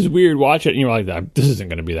 "Oh, this is weird. Watch it," and you're like, "This isn't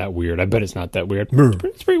going to be that weird. I bet it's not that weird."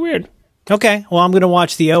 It's pretty weird. Okay, well, I'm going to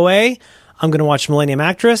watch the OA. I'm going to watch Millennium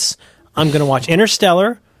Actress. I'm going to watch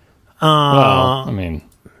Interstellar.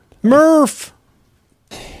 Murph.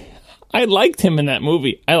 I liked him in that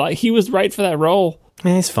movie. He was right for that role.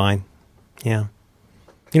 Yeah, he's fine. Yeah.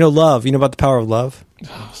 Love. You know about the power of love?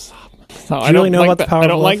 Oh, stop. No, I don't know about the power of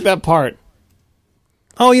love? I don't like that part.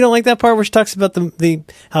 Oh, you don't like that part where she talks about the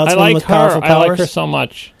how it's one with powerful powers? I like her so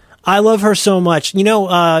much. I love her so much.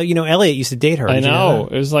 Elliot used to date her. I know.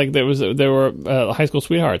 It was like they were high school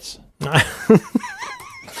sweethearts.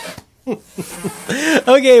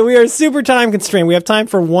 Okay, we are super time constrained. We have time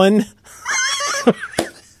for one.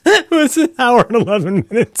 It's an hour and 11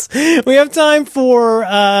 minutes. We have time for. You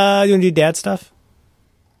want to do dad stuff?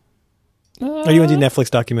 Or do you want to do Netflix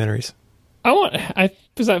documentaries?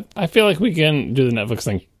 Because I feel like we can do the Netflix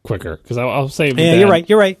thing quicker. Because I'll save. Yeah, you're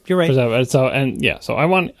right. So I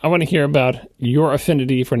want to hear about your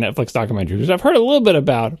affinity for Netflix documentaries, which I've heard a little bit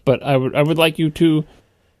about, but I would like you to.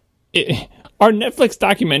 Are Netflix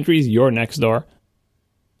documentaries your next door?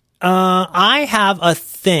 I have a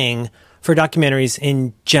thing for documentaries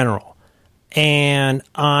in general, and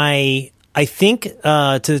I think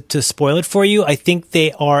to spoil it for you, I think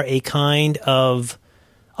they are a kind of,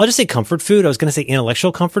 I'll just say comfort food. I was going to say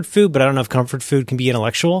intellectual comfort food, but I don't know if comfort food can be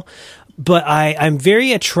intellectual. But I'm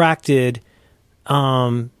very attracted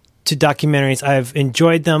to documentaries. I've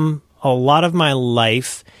enjoyed them a lot of my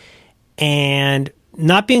life, and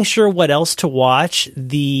not being sure what else to watch,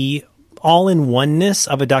 the all-in-oneness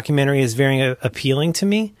of a documentary is very appealing to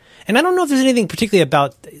me. And I don't know if there's anything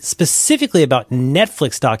specifically about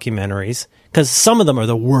Netflix documentaries, because some of them are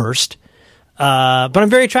the worst. But I'm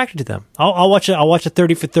very attracted to them. I'll watch a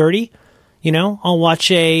 30 for 30. I'll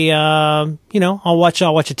watch a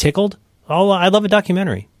Tickled. I love a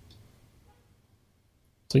documentary.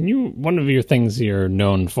 So one of your things you're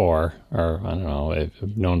known for, or I don't know, if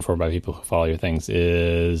known for by people who follow your things,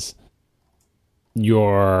 is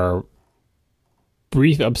your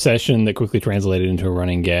brief obsession that quickly translated into a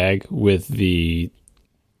running gag with the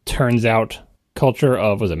turns out culture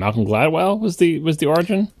of, was it Malcolm Gladwell was the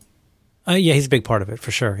origin? Yeah, he's a big part of it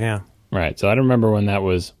for sure. Yeah. Right. So I don't remember when that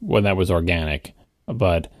was organic,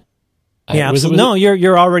 but Yeah, absolutely. No,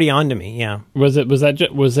 you're already on to me. Yeah. Was it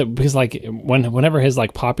because like whenever his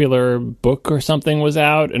like popular book or something was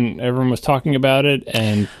out and everyone was talking about it,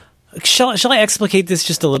 and shall I explicate this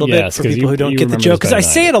just a little bit for people who don't get the remember joke? Because I this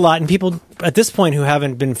better say than it a lot, and people at this point who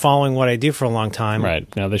haven't been following what I do for a long time.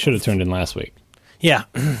 Right. Now they should have tuned in last week. Yeah,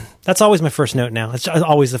 that's always my first note now. It's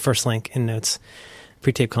always the first link in notes.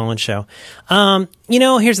 Pre-tape Collins show.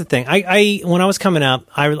 Here's the thing. I when I was coming up,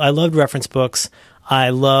 I loved reference books.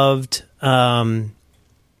 I loved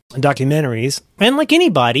documentaries, and like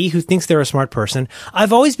anybody who thinks they're a smart person,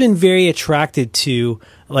 I've always been very attracted to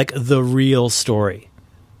like the real story,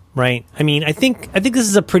 right? I mean, I think this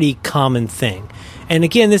is a pretty common thing, and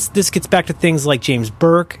again, this gets back to things like James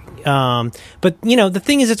Burke. But the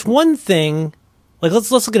thing is, it's one thing. Like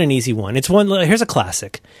let's look at an easy one. It's one. Here's a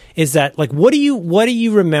classic. Is that like what do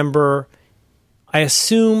you remember? I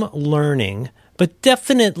assume learning, but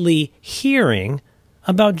definitely hearing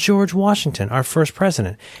about George Washington, our first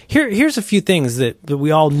president. Here's a few things that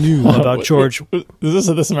we all knew about George. Is this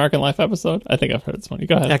a This American Life episode? I think I've heard this one.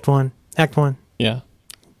 Go ahead. Act one. Yeah.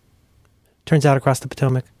 Turns out across the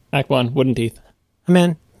Potomac. Act 1. Wooden teeth. A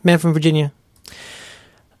man from Virginia.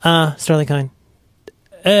 Sterling Kine.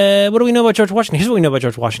 What do we know about George Washington? Here's what we know about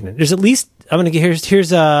George Washington. There's at least I'm going to get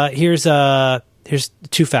here's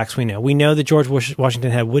two facts we know. We know that George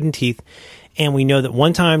Washington had wooden teeth, and we know that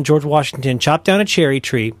one time George Washington chopped down a cherry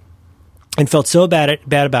tree and felt so bad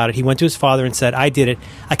about it. He went to his father and said, "I did it.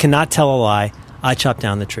 I cannot tell a lie. I chopped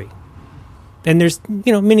down the tree." And there's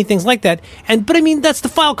many things like that. But I mean that's the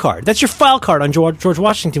file card. That's your file card on George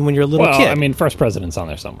Washington when you're a little kid. I mean, first president's on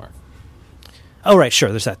there somewhere. Oh right, sure.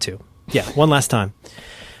 There's that too. Yeah, one last time.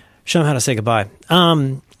 Show him how to say goodbye.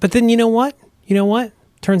 But then you know what?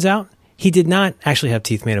 Turns out he did not actually have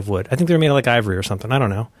teeth made of wood. I think they were made of like ivory or something. I don't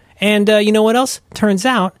know. And you know what else? Turns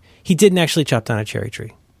out he didn't actually chop down a cherry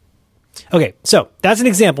tree. Okay, so that's an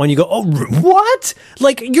example. And you go, oh, what?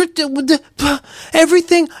 Like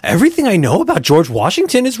everything I know about George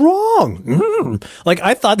Washington is wrong. Like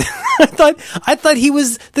I thought he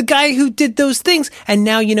was the guy who did those things. And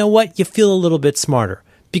now you know what? You feel a little bit smarter.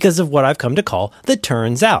 Because of what I've come to call the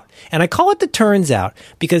turns out. And I call it the turns out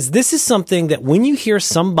because this is something that when you hear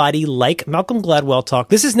somebody like Malcolm Gladwell talk,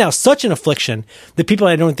 this is now such an affliction that people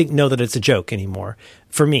I don't think know that it's a joke anymore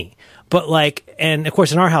for me. But and of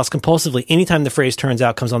course in our house compulsively, anytime the phrase turns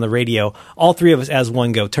out comes on the radio, all three of us as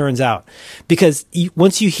one go, turns out. Because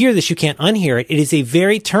once you hear this, you can't unhear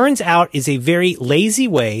it. Turns out is a very lazy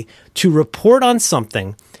way to report on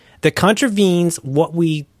something that contravenes what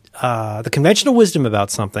the conventional wisdom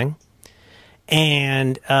about something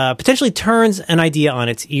and potentially turns an idea on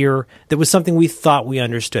its ear that was something we thought we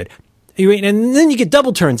understood. And then you get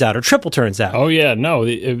double turns out or triple turns out. Oh, yeah. No,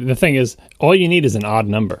 the thing is, all you need is an odd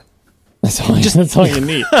number. That's all you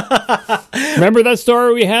need. Remember that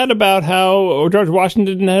story we had about how George Washington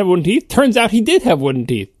didn't have wooden teeth? Turns out he did have wooden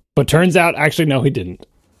teeth. But turns out, actually, no, he didn't.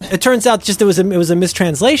 It turns out just it was a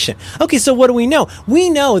mistranslation. Okay, so what do we know?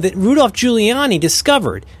 We know that Rudolph Giuliani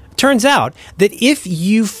discovered, turns out, that if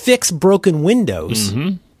you fix broken windows,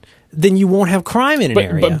 then you won't have crime in an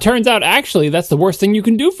area. But it turns out, actually, that's the worst thing you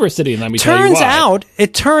can do for a city, and let me tell you why.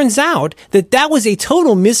 It turns out that was a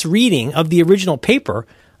total misreading of the original paper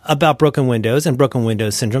about broken windows and broken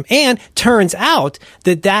windows syndrome, and turns out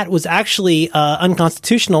that was actually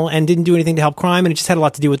unconstitutional and didn't do anything to help crime, and it just had a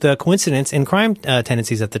lot to do with the coincidence in crime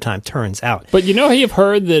tendencies at the time, turns out. But you know how you've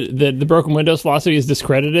heard that the broken windows philosophy is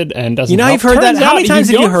discredited and doesn't help? You've heard that? How many times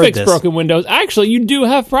have you heard this? If you don't fix broken windows, actually, you do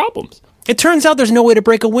have problems. It turns out there's no way to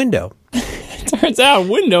break a window. It turns out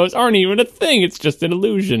windows aren't even a thing. It's just an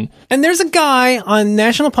illusion. And there's a guy on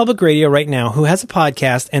National Public Radio right now who has a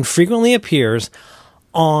podcast and frequently appears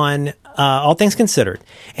on All Things Considered.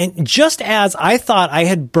 And just as I thought I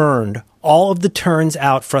had burned all of the turns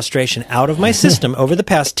out frustration out of my system over the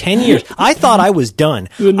past 10 years, I thought I was done.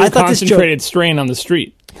 The new concentrated strain on the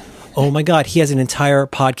street. Oh my God, he has an entire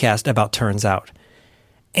podcast about turns out.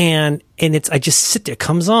 And I just sit there, it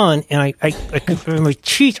comes on, and my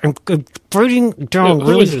cheeks, I'm breathing down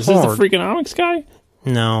really hard. Is this the Freakonomics guy?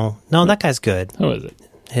 No, that guy's good. Who is it?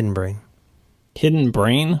 Hidden Brain. Hidden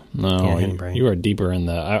Brain? No, yeah, Hidden Brain. You are deeper in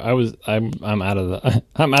the. I'm out of the.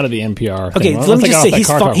 I'm out of the NPR. Okay, let me just say he's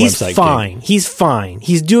fine. He's fine.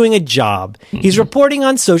 He's doing a job. Mm-hmm. He's reporting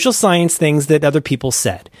on social science things that other people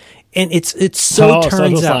said, and it's so turns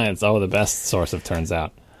social out. Science. Oh, the best source of turns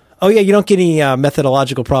out. Oh yeah, you don't get any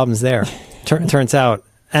methodological problems there. Turns out.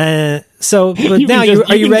 So, but now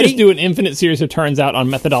are you ready? Just do an infinite series of turns out on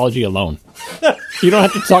methodology alone. You don't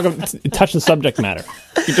have to touch the subject matter.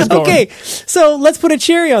 You just go okay, so let's put a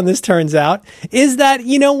cherry on this. Turns out is that,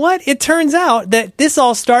 you know what? It turns out that this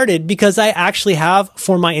all started because I actually have,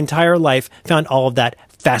 for my entire life, found all of that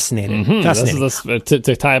fascinating. Fascinating.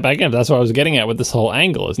 To tie it back in, that's what I was getting at with this whole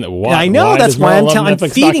angle, isn't it? I know, that's why I'm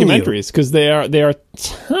feeding documentaries, because they are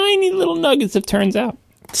tiny little nuggets of turns out.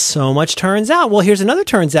 So much turns out. Well, here's another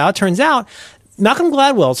turns out. Turns out Malcolm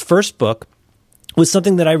Gladwell's first book was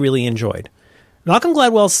something that I really enjoyed. Malcolm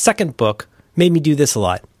Gladwell's second book made me do this a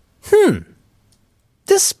lot.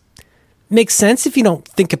 This makes sense if you don't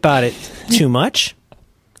think about it too much.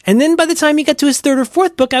 And then by the time he got to his third or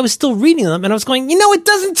fourth book, I was still reading them, and I was going, it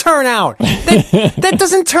doesn't turn out. That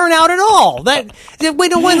doesn't turn out at all. And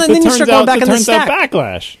then you start going back in the stack.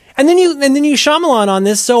 Backlash. And then you Shyamalan on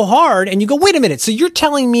this so hard, and you go, wait a minute. So you're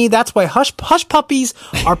telling me that's why Hush Puppies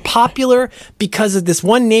are popular because of this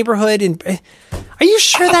one neighborhood? Are you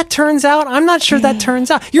sure that turns out? I'm not sure that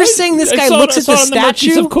turns out. You're saying this guy looks at the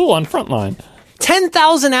statue? Of Cool on Frontline.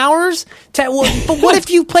 10,000 hours? But what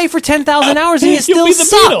if you play for 10,000 hours and you still be suck?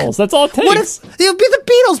 The Beatles. That's all it takes. What if you'll be the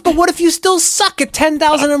Beatles? But what if you still suck at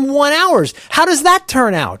 10,001 hours? How does that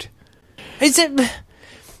turn out?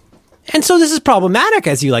 And so this is problematic,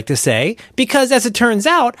 as you like to say, because as it turns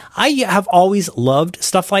out, I have always loved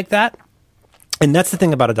stuff like that. And that's the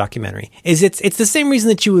thing about a documentary, is it's the same reason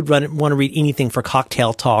that you would want to read anything for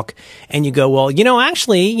cocktail talk, and you go, well,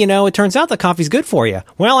 actually, it turns out that coffee's good for you.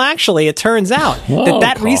 Well, actually, it turns out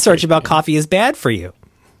that research about coffee is bad for you.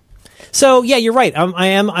 So yeah, you're right. I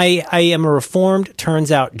am a reformed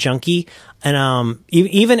turns out junkie, and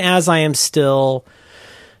even as I am still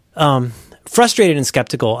frustrated and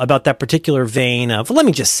skeptical about that particular vein of, let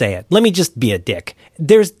me just say it. Let me just be a dick.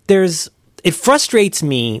 It frustrates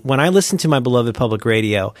me when I listen to my beloved public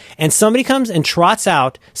radio and somebody comes and trots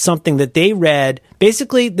out something that they read.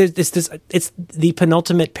 Basically, it's the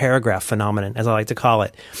penultimate paragraph phenomenon, as I like to call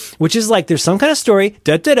it, which is like there's some kind of story,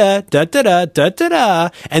 da-da-da, da-da-da, da-da-da,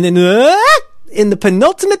 and then in the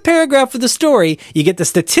penultimate paragraph of the story, you get the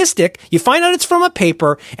statistic, you find out it's from a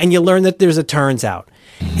paper, and you learn that there's a turns out.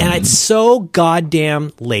 And it's so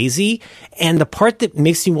goddamn lazy. And the part that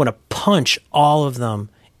makes me want to punch all of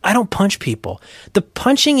them, I don't punch people. The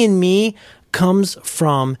punching in me comes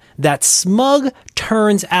from that smug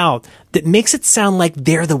turns out that makes it sound like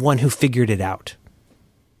they're the one who figured it out.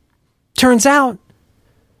 Turns out,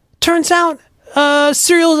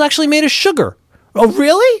 cereal is actually made of sugar. Oh,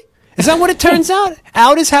 really? Is that what it turns out?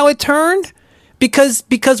 Out is how it turned? Because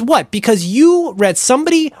what? Because you read,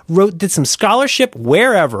 somebody did some scholarship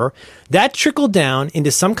wherever, that trickled down into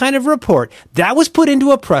some kind of report, that was put into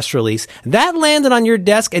a press release, that landed on your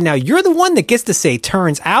desk, and now you're the one that gets to say,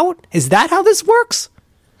 turns out? Is that how this works?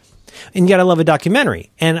 And you gotta love a documentary.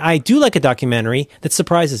 And I do like a documentary that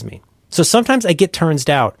surprises me. So sometimes I get turns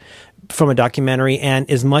out from a documentary, and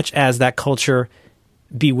as much as that culture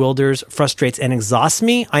bewilders, frustrates, and exhausts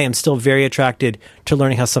me, I am still very attracted to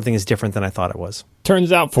learning how something is different than I thought it was.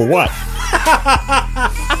 Turns out for what?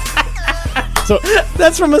 So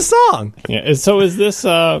that's from a song. Yeah. So is this?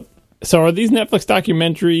 So are these Netflix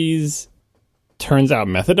documentaries? Turns out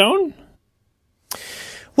methadone.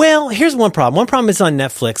 Well, here's one problem. One problem is on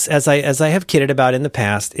Netflix, as I have kidded about in the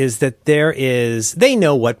past, is that they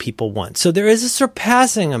know what people want. So there is a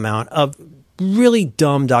surpassing amount of really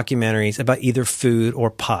dumb documentaries about either food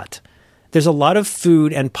or pot. There's a lot of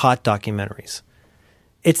food and pot documentaries.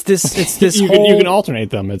 It's this you can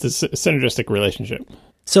alternate them. It's a synergistic relationship.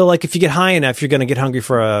 So like if you get high enough, you're going to get hungry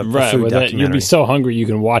for a food documentary. You'll be so hungry you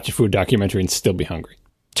can watch a food documentary and still be hungry.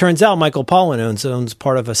 Turns out Michael Pollan owns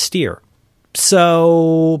part of a steer.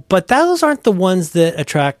 So, but those aren't the ones that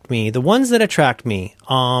attract me. The ones that attract me,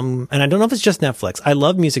 and I don't know if it's just Netflix. I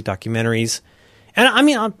love music documentaries. And I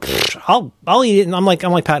mean, I'll eat it. And I'm like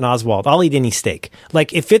Patton Oswalt. I'll eat any steak.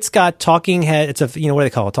 Like if it's got talking head, it's what do they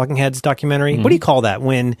call it? Talking heads documentary. Mm-hmm. What do you call that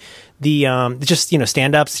when the just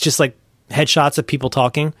stand ups? It's just like headshots of people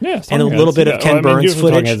talking. Yeah, and a little bit of Ken Burns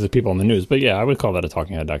footage. Talking heads of people in the news, but yeah, I would call that a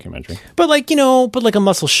talking head documentary. But like a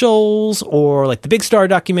Muscle Shoals or like the Big Star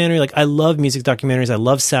documentary. Like I love music documentaries. I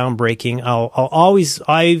love sound breaking. Or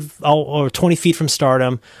 20 Feet from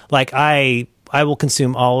Stardom. Like I will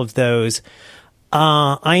consume all of those.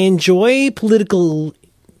 I enjoy political,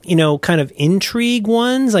 kind of intrigue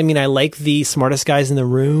ones. I mean, I like the Smartest Guys in the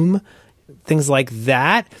Room, things like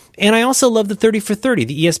that. And I also love the 30 for 30,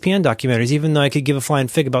 the ESPN documentaries, even though I could give a flying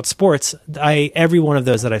fig about sports. Every one of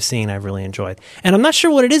those that I've seen, I've really enjoyed. And I'm not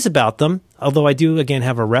sure what it is about them, although I do, again,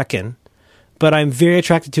 have a reckon. but I'm very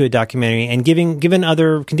attracted to a documentary, and given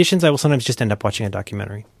other conditions, I will sometimes just end up watching a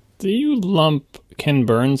documentary. Do you lump Ken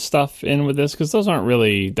Burns stuff in with this? Because those aren't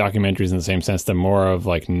really documentaries in the same sense. They're more of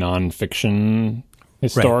like nonfiction,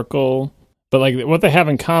 historical. Right. But like what they have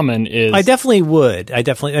in common is... I definitely would. I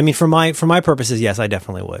mean, for my purposes, yes, I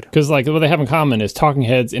definitely would. Because like what they have in common is talking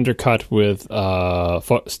heads intercut with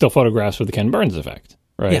still photographs with the Ken Burns effect,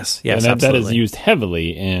 right? Yes, and that is used heavily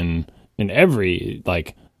in every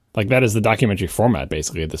like that is the documentary format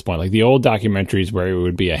basically at this point. Like the old documentaries where it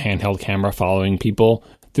would be a handheld camera following people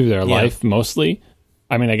through their life mostly.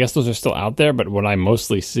 I mean, I guess those are still out there, but what I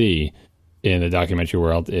mostly see in the documentary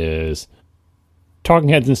world is talking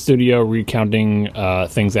heads in studio recounting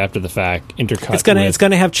things after the fact, intercut. It's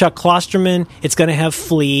gonna have Chuck Klosterman. It's gonna have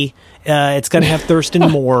Flea. It's gonna have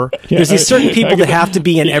Thurston Moore. There's these certain people that have to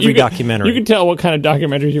be in every documentary. You can tell what kind of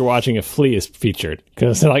documentaries you're watching if Flea is featured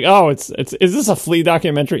because they're like, oh, is this a Flea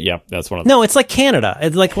documentary? Yep, that's one of them. No, it's like Canada.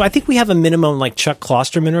 It's like I think we have a minimum like Chuck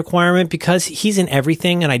Klosterman requirement because he's in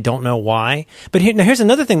everything, and I don't know why. But here's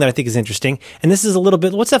another thing that I think is interesting, and this is a little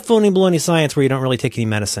bit. What's that phony baloney science where you don't really take any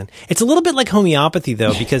medicine? It's a little bit like homeopathy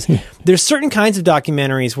though, because there's certain kinds of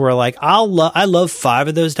documentaries where like I love 5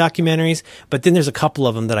 of those documentaries, but then there's a couple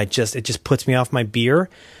of them that it just puts me off my beer.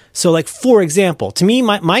 So like, for example, to me,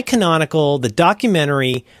 my canonical, the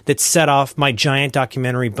documentary that set off my giant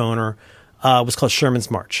documentary boner was called Sherman's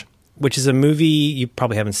March, which is a movie you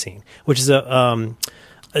probably haven't seen, which is a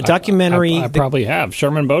documentary. I probably have.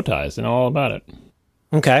 Sherman Bow Ties and all about it.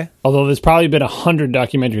 Okay. Although there's probably been 100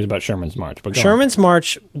 documentaries about Sherman's March. But Sherman's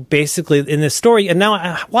March, basically, in this story, and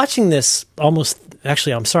now watching this over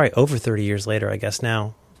 30 years later, I guess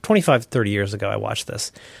now, 25, 30 years ago, I watched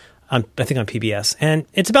this. I think on PBS. And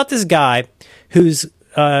it's about this guy who's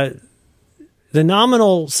the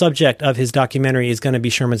nominal subject of his documentary is going to be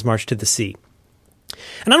Sherman's March to the Sea.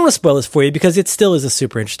 And I don't want to spoil this for you because it still is a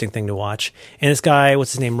super interesting thing to watch. And this guy,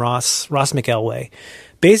 what's his name? Ross McElway.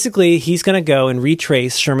 Basically, he's going to go and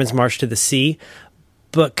retrace Sherman's March to the Sea.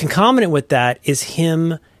 But concomitant with that is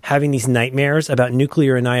him having these nightmares about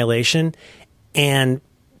nuclear annihilation. And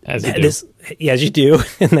as you do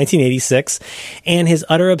in 1986, and his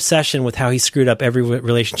utter obsession with how he screwed up every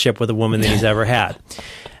relationship with a woman that he's ever had.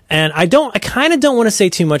 And I kind of don't want to say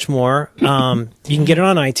too much more. You can get it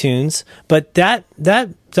on iTunes, but that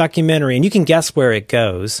documentary, and you can guess where it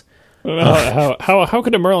goes. How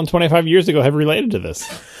could a Merlin 25 years ago have related to this?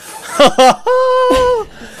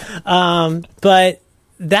 But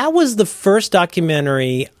that was the first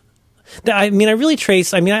documentary. I really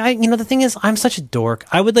trace. The thing is, I'm such a dork.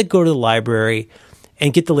 I would go to the library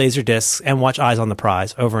and get the laser discs and watch Eyes on the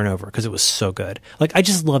Prize over and over because it was so good. Like, I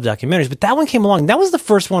just love documentaries. But that one came along. That was the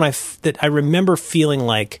first one that I remember feeling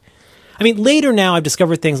like. I mean, later now I've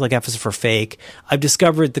discovered things like F is for Fake. I've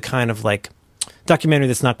discovered the kind of like documentary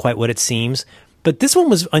that's not quite what it seems. But this one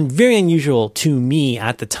was very unusual to me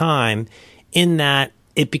at the time in that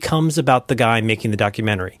it becomes about the guy making the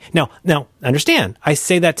documentary. Now, understand, I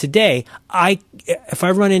say that today. If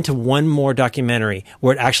I run into one more documentary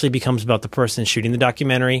where it actually becomes about the person shooting the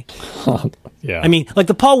documentary, yeah. I mean, like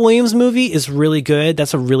the Paul Williams movie is really good.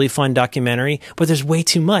 That's a really fun documentary, but there's way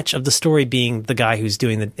too much of the story being the guy who's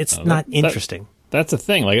doing the. It's not interesting. That's the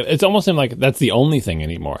thing. Like, it's almost like that's the only thing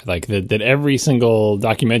anymore. Like that every single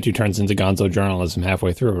documentary turns into gonzo journalism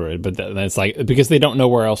halfway through it. But it's like because they don't know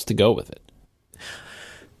where else to go with it.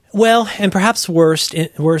 Well, and perhaps worse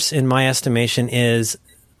in my estimation is,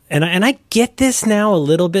 and I get this now a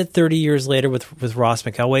little bit 30 years later with Ross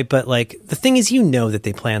McElway, but like the thing is, that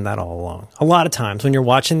they planned that all along. A lot of times when you're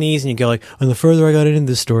watching these and you go like, and the further I got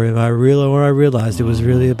into this story, I realized it was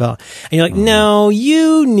really about, and you're like, no,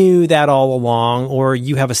 you knew that all along, or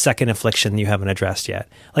you have a second affliction you haven't addressed yet.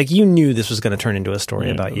 Like you knew this was going to turn into a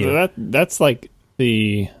story about you. That's like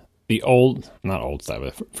the old, not old style,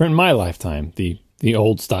 but for in my lifetime, the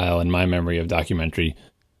old style in my memory of documentary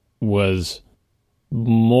was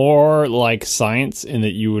more like science in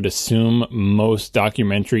that you would assume most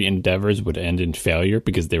documentary endeavors would end in failure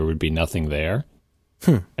because there would be nothing there.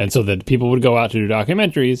 And so that people would go out to do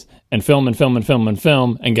documentaries and film and film and film and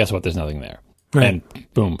film, and guess what? There's nothing there. Right. And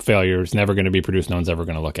boom, failure is never going to be produced. No one's ever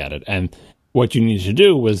going to look at it. And what you needed to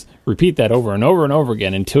do was repeat that over and over and over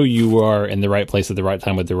again until you are in the right place at the right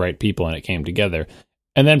time with the right people and it came together.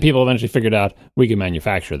 And then people eventually figured out we can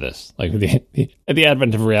manufacture this, like the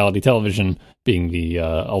advent of reality television being the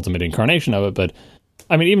ultimate incarnation of it. But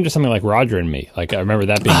I mean, even just something like Roger and Me, like I remember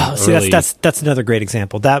that being early. That's another great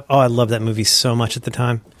example. I love that movie so much at the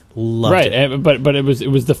time. Loved it. But it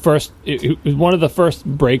was the first. It was one of the first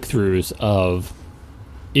breakthroughs of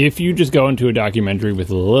if you just go into a documentary with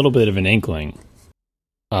a little bit of an inkling,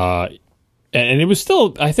 and it was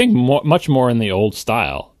still, I think, much more in the old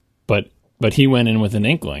style. But he went in with an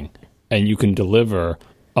inkling, and you can deliver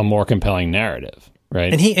a more compelling narrative,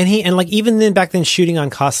 right? And like even then, back then, shooting on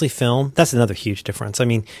costly film, that's another huge difference. I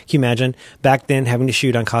mean, can you imagine back then having to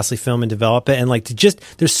shoot on costly film and develop it, and like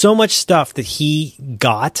there's so much stuff that he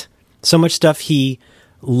got, so much stuff he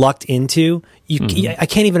lucked into. I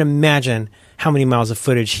can't even imagine how many miles of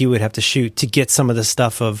footage he would have to shoot to get some of the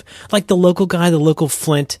stuff of like the local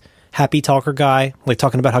Flint happy talker guy, like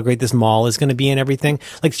talking about how great this mall is going to be and everything.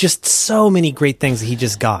 Like just so many great things that he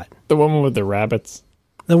just got. The woman with the rabbits.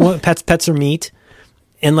 The one pets are meat.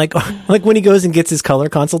 And like when he goes and gets his color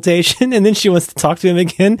consultation and then she wants to talk to him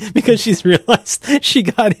again because she's realized she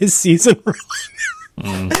got his season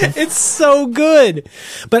wrong. It's so good.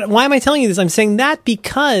 But why am I telling you this? I'm saying that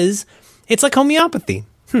because it's like homeopathy.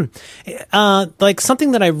 Like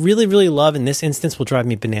something that I really, really love in this instance will drive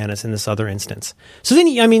me bananas in this other instance. So then,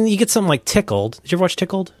 you get something like Tickled. Did you ever watch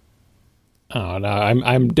Tickled? Oh no,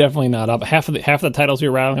 I'm definitely not up. Half of the titles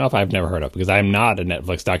you're rattling off, I've never heard of because I'm not a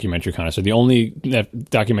Netflix documentary connoisseur. The only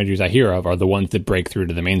documentaries I hear of are the ones that break through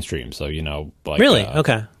to the mainstream. So like really,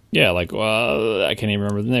 okay, yeah, like I can't even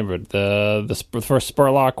remember the name of it. The first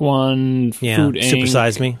Spurlock one, Food Inc. Super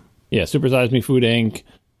Size Me. Yeah, Super Size Me, Food Inc.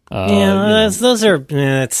 Those are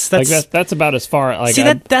that's like that's about as far. Like see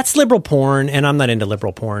that's liberal porn, and I'm not into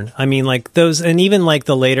liberal porn. I mean, like those, and even like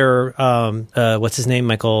the later what's his name,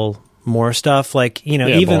 Michael Moore stuff, like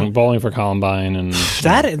even bowling for Columbine and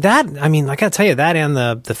that I mean, I gotta tell you that and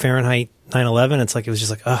the Fahrenheit 9/11. It's like it was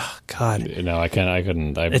just like, oh god, no, I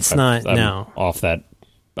couldn't. I'm off that.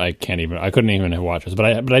 I couldn't even watch this,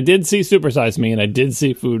 but I did see Super Size Me and I did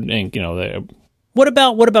see Food Inc. What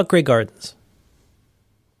about Grey Gardens?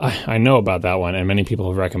 I know about that one, and many people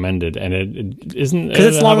have recommended, and it isn't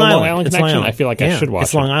because it's Long Island connection. Long Island. I feel like I should watch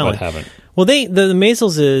it's Long Island. But haven't. Well, the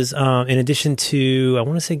Maisels is in addition to I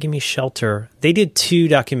want to say Gimme Shelter, they did 2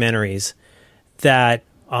 documentaries that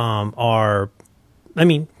are. I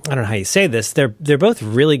mean, I don't know how you say this. They're both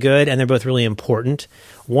really good and they're both really important.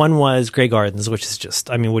 One was Grey Gardens, which is just.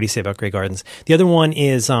 I mean, what do you say about Grey Gardens? The other one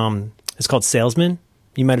is it's called Salesman.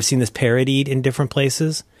 You might have seen this parodied in different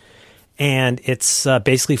places. And it's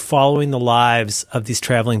basically following the lives of these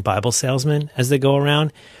traveling Bible salesmen as they go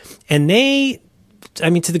around. And they,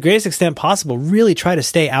 I mean, to the greatest extent possible, really try to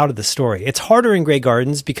stay out of the story. It's harder in Grey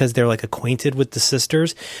Gardens because they're like acquainted with the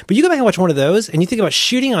sisters. But you go back and watch one of those and you think about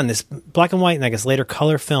shooting on this black and white and I guess later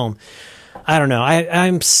color film. I don't know.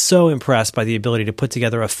 I'm so impressed by the ability to put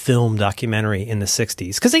together a film documentary in the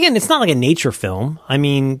 60s. Because again, it's not like a nature film. I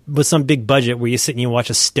mean, with some big budget where you sit and you watch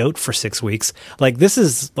a stoat for 6 weeks. This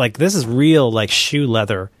is real like shoe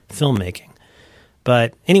leather filmmaking.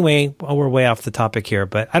 But anyway, we're way off the topic here.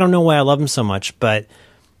 But I don't know why I love him so much. And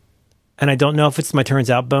I don't know if it's my turns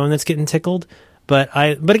out bone that's getting tickled. But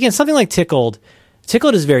again, something like Tickled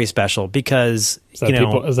is very special because is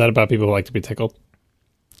that about people who like to be tickled?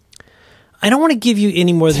 I don't want to give you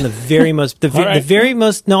any more than the very most,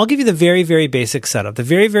 no, I'll give you the very, very basic setup. The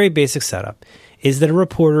very, very basic setup is that a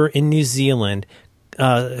reporter in New Zealand,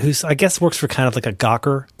 who's, I guess works for kind of like a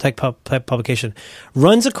Gawker type publication,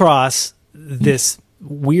 runs across this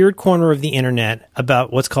weird corner of the internet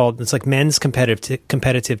about what's called, it's like men's competitive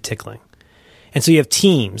tickling. And so you have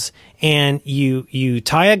teams and you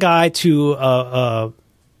tie a guy to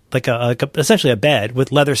essentially a bed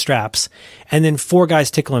with leather straps, and then 4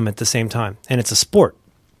 guys tickle him at the same time, and it's a sport.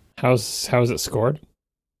 How is it scored?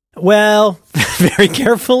 Well, very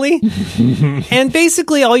carefully. And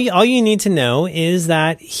basically, all you need to know is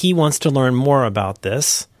that he wants to learn more about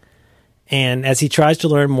this, and as he tries to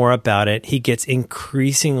learn more about it, he gets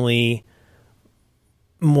increasingly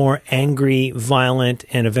more angry, violent,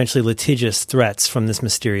 and eventually litigious threats from this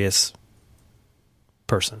mysterious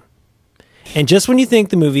person. And just when you think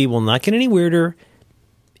the movie will not get any weirder,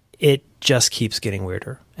 it just keeps getting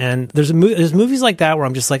weirder. And there's movies like that where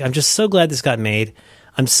I'm just so glad this got made.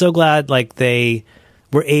 I'm so glad like they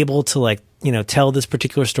were able to tell this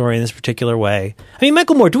particular story in this particular way. I mean,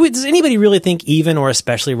 Michael Moore, does anybody really think even or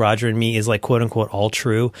especially Roger and Me is like quote unquote all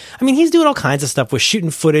true? I mean, he's doing all kinds of stuff with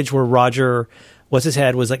shooting footage where Roger, what's his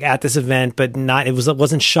head, was like at this event, but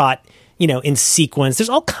wasn't shot in sequence. There's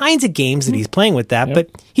all kinds of games that he's playing with that,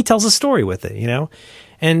 but he tells a story with it,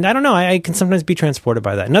 And I don't know, I can sometimes be transported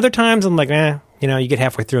by that. And other times I'm like, you get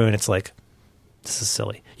halfway through and it's like, this is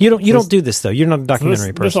silly. You don't do this though. You're not a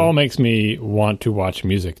documentary person. This all makes me want to watch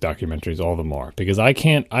music documentaries all the more because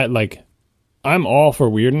I'm all for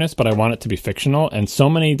weirdness, but I want it to be fictional. And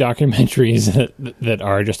so many documentaries that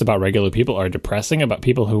are just about regular people are depressing about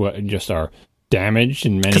people who just are damaged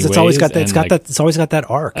in many ways. Because it's always got that. It's and, got like, that. It's always got that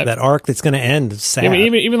arc. That arc that's going to end sad. I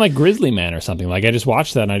mean, even like Grizzly Man or something. Like I just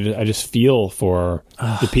watched that, and I just feel for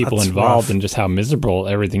the people that's involved rough. and just how miserable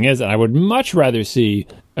everything is. And I would much rather see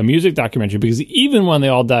a music documentary, because even when they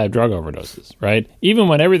all die of drug overdoses, right? Even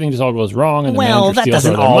when everything just all goes wrong and the manager that steals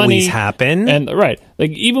doesn't all their always money, happen. and right,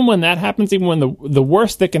 like even when that happens, even when the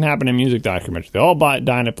worst that can happen in music documentaries, they all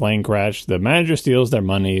die in a plane crash. The manager steals their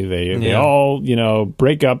money. They all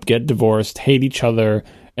break up, get divorced, hate each other,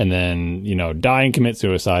 and then die and commit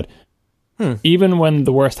suicide. Even when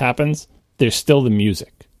the worst happens, there's still the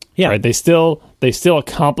music. Yeah. Right? They still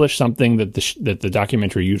accomplish something that the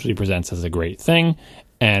documentary usually presents as a great thing,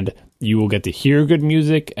 and you will get to hear good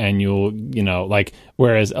music, and you'll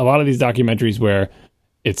whereas a lot of these documentaries where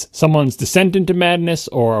it's someone's descent into madness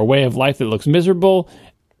or a way of life that looks miserable,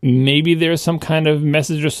 maybe there's some kind of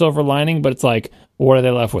message or silver lining, but it's like, what are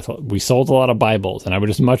they left with? We sold a lot of Bibles, and I would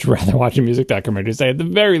just much rather watch a music documentary say, at the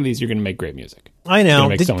very least, you're going to make great music. I know.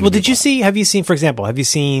 Have you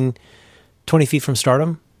seen 20 Feet from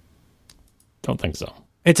Stardom? Don't think so.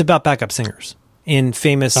 It's about backup singers in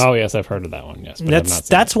famous. Oh yes, I've heard of that one. Yes, but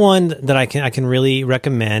that's one that I can really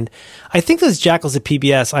recommend. I think those Jackals at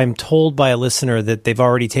PBS. I'm told by a listener that they've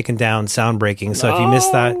already taken down sound breaking. So if you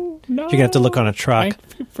missed that, you're gonna have to look on a truck. I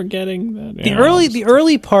keep forgetting that. The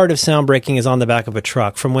early part of sound breaking is on the back of a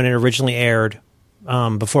truck from when it originally aired,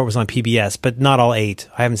 before it was on PBS. But not all 8.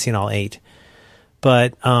 I haven't seen all 8.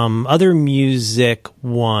 But other music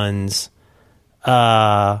ones.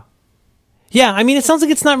 Yeah, I mean, it sounds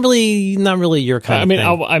like it's not really your kind of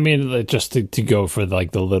thing. I mean, just to go for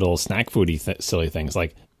like the little snack foodie silly things,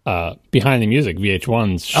 like Behind the Music,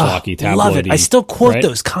 VH1's schlocky tabloidy. Love it. I still quote right?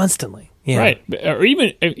 those constantly. Yeah. Right. Or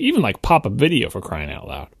even like Pop-Up Video, for crying out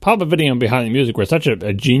loud. Pop-Up Video and Behind the Music were such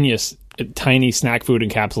a genius, tiny snack food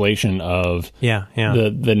encapsulation of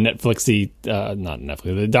the Netflixy, not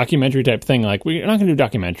Netflix, the documentary type thing. Like, we're not going to do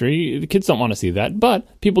documentary. The kids don't want to see that,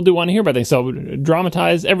 but people do want to hear about things. So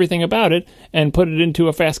dramatize everything about it and put it into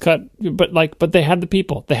a fast cut. But they had the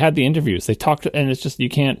people, they had the interviews, they talked, and it's just they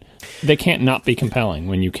can't not be compelling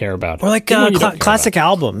when you care about it. Or like classic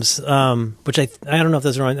albums, which I don't know if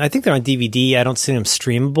those are on. I think they're on DVD. I don't see them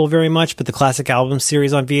streamable very much, but the classic album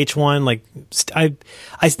series on VH1, like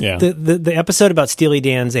the episode about Steely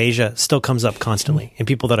Dan's Asia still comes up constantly, and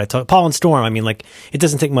people that I talk, Paul and Storm. I mean, like, it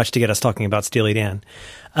doesn't take much to get us talking about Steely Dan.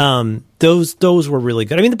 Those were really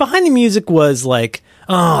good. I mean, the Behind the Music was like,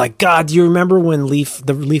 oh my God, do you remember when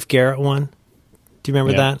the Leif Garrett one? Do you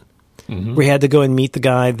remember that? Mm-hmm. Where he had to go and meet the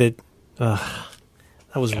guy that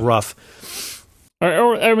was rough.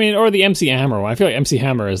 Or the MC Hammer one. I feel like MC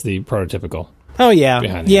Hammer is the prototypical. Oh yeah,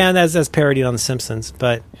 and that's parodied on The Simpsons.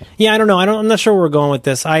 But yeah, I don't know. I'm not sure where we're going with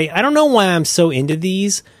this. I don't know why I'm so into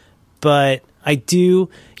these, but I do.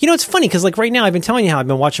 It's funny because like right now I've been telling you how I've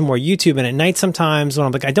been watching more YouTube, and at night sometimes when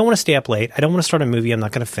I'm like, I don't want to stay up late. I don't want to start a movie I'm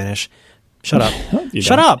not going to finish. Shut up.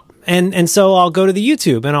 Shut up. And so I'll go to the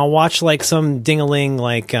YouTube and I'll watch like some ding-a-ling,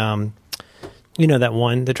 like that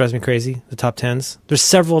one that drives me crazy, the top 10s. There's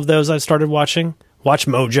several of those I've started watching. Watch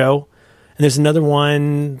Mojo. And there's another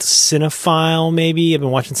one, Cinephile, maybe. I've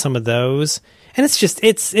been watching some of those. And it's just,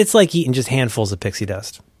 it's like eating just handfuls of pixie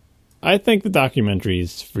dust. I think the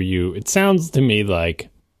documentaries for you, it sounds to me like,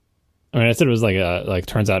 I said it was like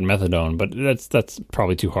turns out methadone, but that's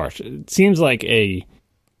probably too harsh. It seems like a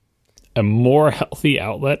more healthy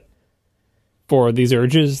outlet for these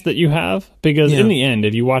urges that you have. Because in the end,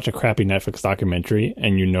 if you watch a crappy Netflix documentary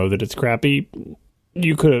and you know that it's crappy,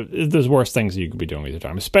 there's worse things that you could be doing with your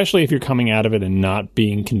time, especially if you're coming out of it and not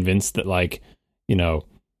being convinced that it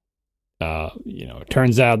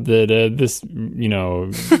turns out that this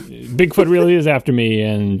Bigfoot really is after me,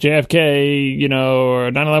 and JFK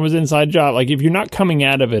or 9/11 was an inside job. Like, if you're not coming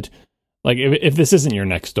out of it, like if this isn't your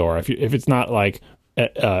next door, if it's not like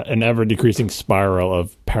an ever decreasing spiral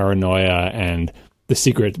of paranoia and the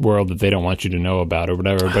secret world that they don't want you to know about or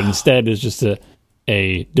whatever, but instead is just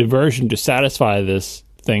a diversion to satisfy this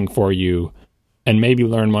thing for you and maybe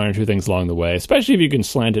learn one or two things along the way, especially if you can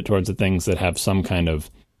slant it towards the things that have some kind of,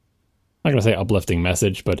 I'm not going to say uplifting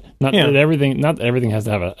message, but not that everything has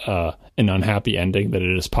to have an unhappy ending, that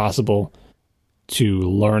it is possible to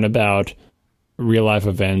learn about real life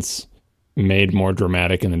events made more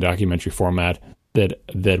dramatic in the documentary format, that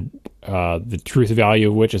the truth value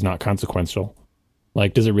of which is not consequential.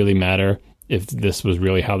 Like, does it really matter if this was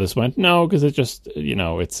really how this went? No, because it's just,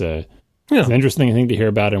 it's an interesting thing to hear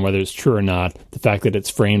about, and whether it's true or not, the fact that it's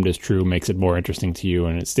framed as true makes it more interesting to you,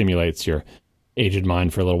 and it stimulates your aged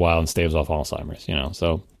mind for a little while and staves off Alzheimer's,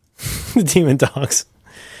 so. Demon Dogs.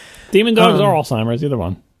 Demon Dogs or Alzheimer's, either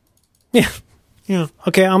one. Yeah. Yeah.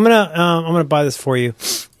 Okay, I'm gonna buy this for you.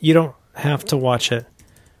 You don't have to watch it,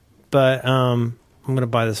 but I'm gonna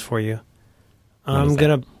buy this for you. I'm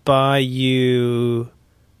gonna buy you.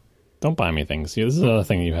 Don't buy me things. This is another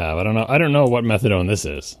thing you have. I don't know what methadone this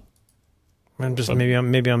is. Maybe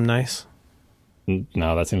I'm nice.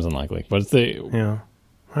 No, that seems unlikely. What's the? Yeah.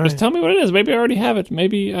 All Just right. tell me what it is. Maybe I already have it.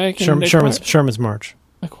 Maybe I can Sherman's March.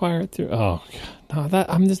 acquire it through. Oh, God. No,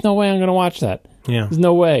 there's no way I'm going to watch that. Yeah. There's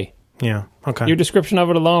no way. Yeah. Okay. Your description of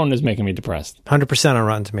it alone is making me depressed. 100% on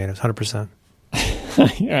Rotten Tomatoes. 100%.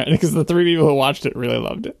 Yeah, because the 3 people who watched it really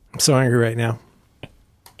loved it. I'm so angry right now.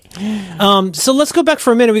 So let's go back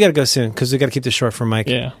for a minute. We got to go soon because we got to keep this short for Mike.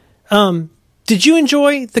 Yeah. Did you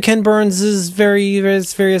enjoy the Ken Burns'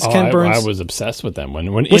 various Ken Burns? I was obsessed with them.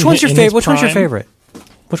 Which one's your favorite? Which one's your favorite?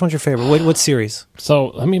 Which one's your favorite? What series? So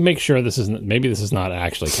let me make sure this is not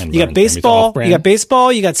actually Ken Burns. You got baseball. You got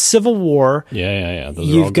baseball. You got Civil War. Yeah. Those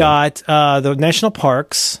You've got the national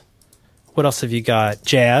parks. What else have you got?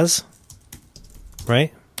 Jazz.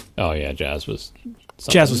 Right. Oh yeah, Jazz was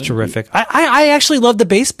terrific. I actually loved the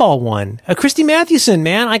baseball one. Christy Mathewson,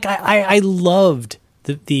 man. I loved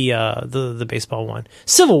the baseball one.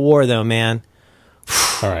 Civil War though, man.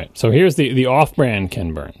 All right. So here's the off-brand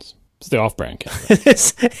Ken Burns. It's the off-brand Ken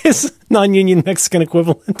Burns. his non-union Mexican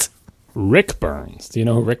equivalent. Rick Burns. Do you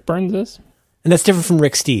know who Rick Burns is? And that's different from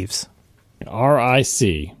Rick Steves.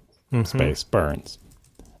 RIC space Burns.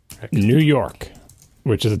 New York,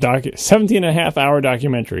 which is a 17 and a half hour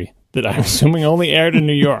documentary that I'm assuming only aired in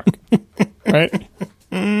New York. Right?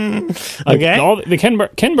 Okay. All the Ken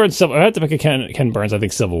Burns. I had to pick a Ken Burns. I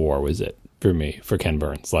think Civil War was it for me for Ken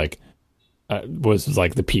Burns. Was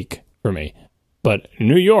like the peak for me. But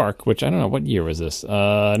New York, which I don't know what year was this,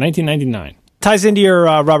 1999. Ties into your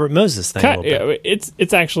Robert Moses thing. A little bit.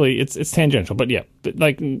 It's actually tangential, but yeah,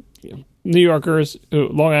 like New Yorkers,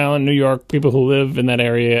 Long Island, New York, people who live in that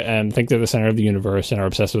area and think they're the center of the universe and are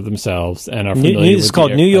obsessed with themselves and are familiar. It's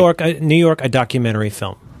called New York, a documentary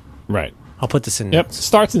film. Right. I'll put this in. Yep. Notes.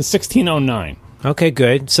 Starts in 1609. Okay,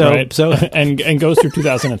 good. So right? and goes through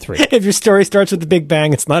 2003. If your story starts with the Big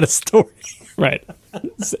Bang, it's not a story. Right.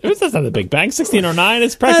 That's not the Big Bang. 1609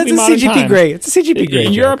 is practically it's a modern CGP times. grade. It's a CGP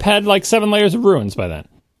grade. Europe had like 7 layers of ruins by then.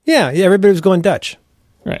 Yeah, everybody was going Dutch.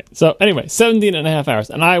 Right. So anyway, 17 and a half hours.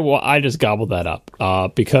 And I just gobbled that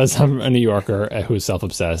up because I'm a New Yorker who's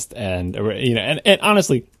self-obsessed. And, and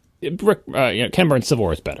honestly, Ken Burns' Civil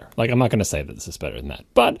War is better. Like, I'm not going to say that this is better than that.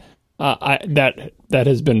 But that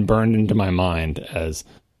has been burned into my mind as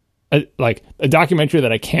a documentary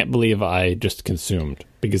that I can't believe I just consumed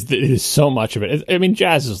because it is so much of it. I mean,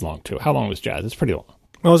 Jazz is long too. How long was Jazz? It's pretty long.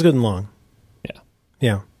 Well, it was good and long. Yeah.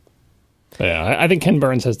 Yeah. But yeah, I think Ken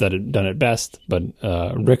Burns has done it best, but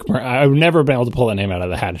Rick Burns, I've never been able to pull that name out of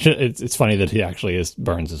the hat. It's funny that he actually is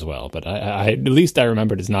Burns as well, but I at least I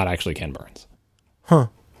remembered it's not actually Ken Burns. Huh.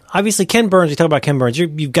 Obviously, Ken Burns, you talk about Ken Burns,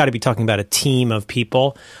 you've got to be talking about a team of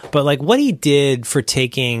people. But like what he did for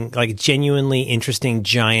taking like genuinely interesting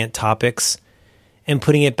giant topics and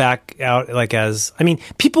putting it back out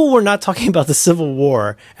people were not talking about the Civil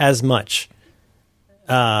War as much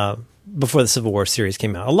before the Civil War series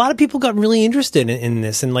came out. A lot of people got really interested in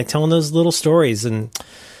this and like telling those little stories. And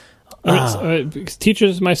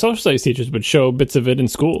teachers, my social studies teachers would show bits of it in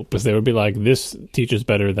school because they would be like, this teaches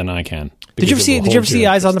better than I can. Did you ever see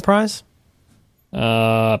Eyes on the Prize?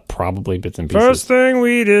 Probably bits and pieces. First thing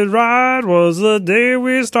we did right was the day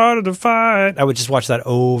we started to fight. I would just watch that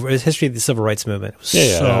over. It's history of the civil rights movement. It was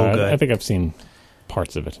so good. I think I've seen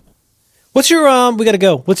parts of it. What's your we got to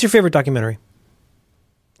go. What's your favorite documentary?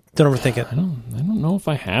 Don't overthink it. I don't know if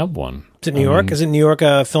I have one. Is it New York? Is it New York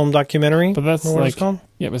a film documentary? But that's what it's called?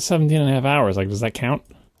 Yeah, but 17 and a half hours. Like, does that count?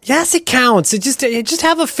 Yes, it counts. It just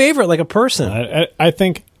have a favorite, like a person. I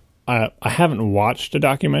think I haven't watched a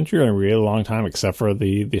documentary in a really long time, except for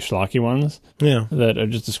the schlocky ones. Yeah, that are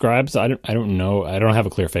just described. So I don't know. I don't have a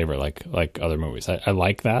clear favorite like other movies. I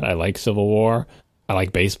like that. I like Civil War. I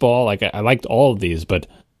like baseball. Like I liked all of these, but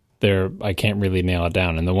I can't really nail it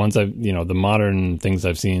down. And the ones the modern things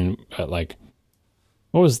I've seen, like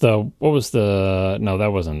what was the no,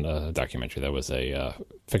 that wasn't a documentary. That was a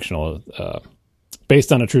fictional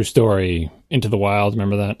based on a true story, Into the Wild.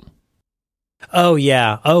 Remember that? Oh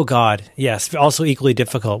yeah. Oh God. Yes. Also equally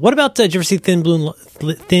difficult. What about? Did you ever see Thin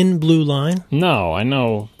Blue Line? No, I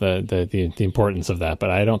know the importance of that,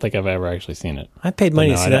 but I don't think I've ever actually seen it. I paid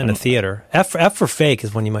money to see that in a theater. F for Fake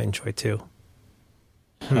is one you might enjoy too.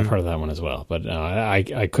 I've heard of that one as well, but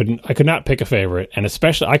I could not pick a favorite, and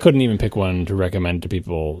especially I couldn't even pick one to recommend to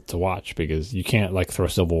people to watch because you can't like throw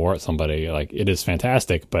Civil War at somebody. Like it is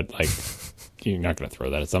fantastic, but like you're not going to throw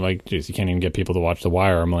that at somebody. Geez, you can't even get people to watch The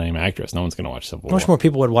Wire. I'm a lame actress. No one's going to watch Civil War. Much more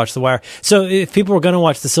people would watch The Wire. So if people were going to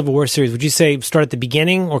watch the Civil War series, would you say start at the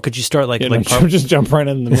beginning, or could you start just jump right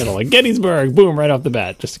in the middle, like Gettysburg, boom, right off the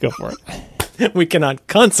bat, just to go for it. We cannot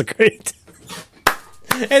consecrate.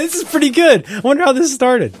 Hey, this is pretty good. I wonder how this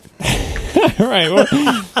started. Right.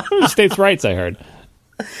 Well, states' rights, I heard.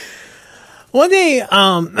 One day,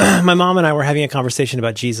 my mom and I were having a conversation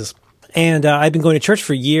about Jesus. And I've been going to church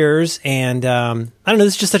for years, and I don't know,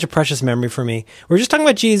 this is just such a precious memory for me. We were just talking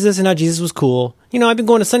about Jesus and how Jesus was cool. You know, I've been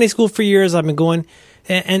going to Sunday school for years. I've been going,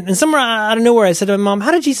 and somewhere out of nowhere, I said to my mom,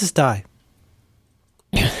 how did Jesus die?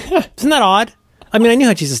 Isn't that odd? I mean, I knew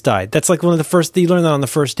how Jesus died. That's like one of the first, you learn that on the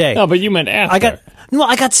first day. Oh, but you meant after.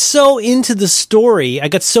 I got so into the story, I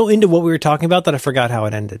got so into what we were talking about that I forgot how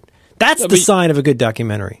it ended. That's the sign of a good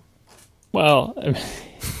documentary. Well,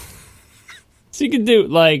 so you could do,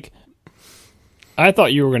 like... I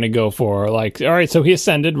thought you were going to go for, like, all right, so he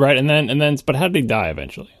ascended, right? And then, but how did he die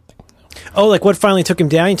eventually? Oh, like what finally took him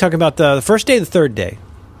down? You talking about the first day or the third day?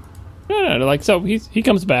 No, like, so he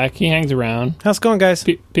comes back, he hangs around. How's it going, guys?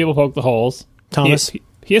 People poke the holes. Thomas.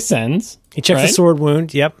 He ascends. He checks right? the sword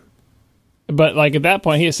wound, yep. But, like, at that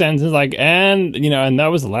point, he ascends, and like, and that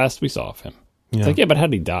was the last we saw of him. Yeah. It's like, yeah, but how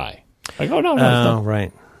did he die? Like, oh, no. Oh,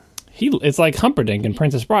 right. It's like Humperdinck in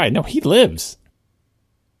Princess Bride. No, he lives.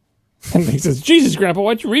 And he says, Jesus, Grandpa,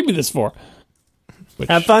 why'd you read me this for?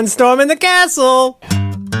 Have fun storming the castle!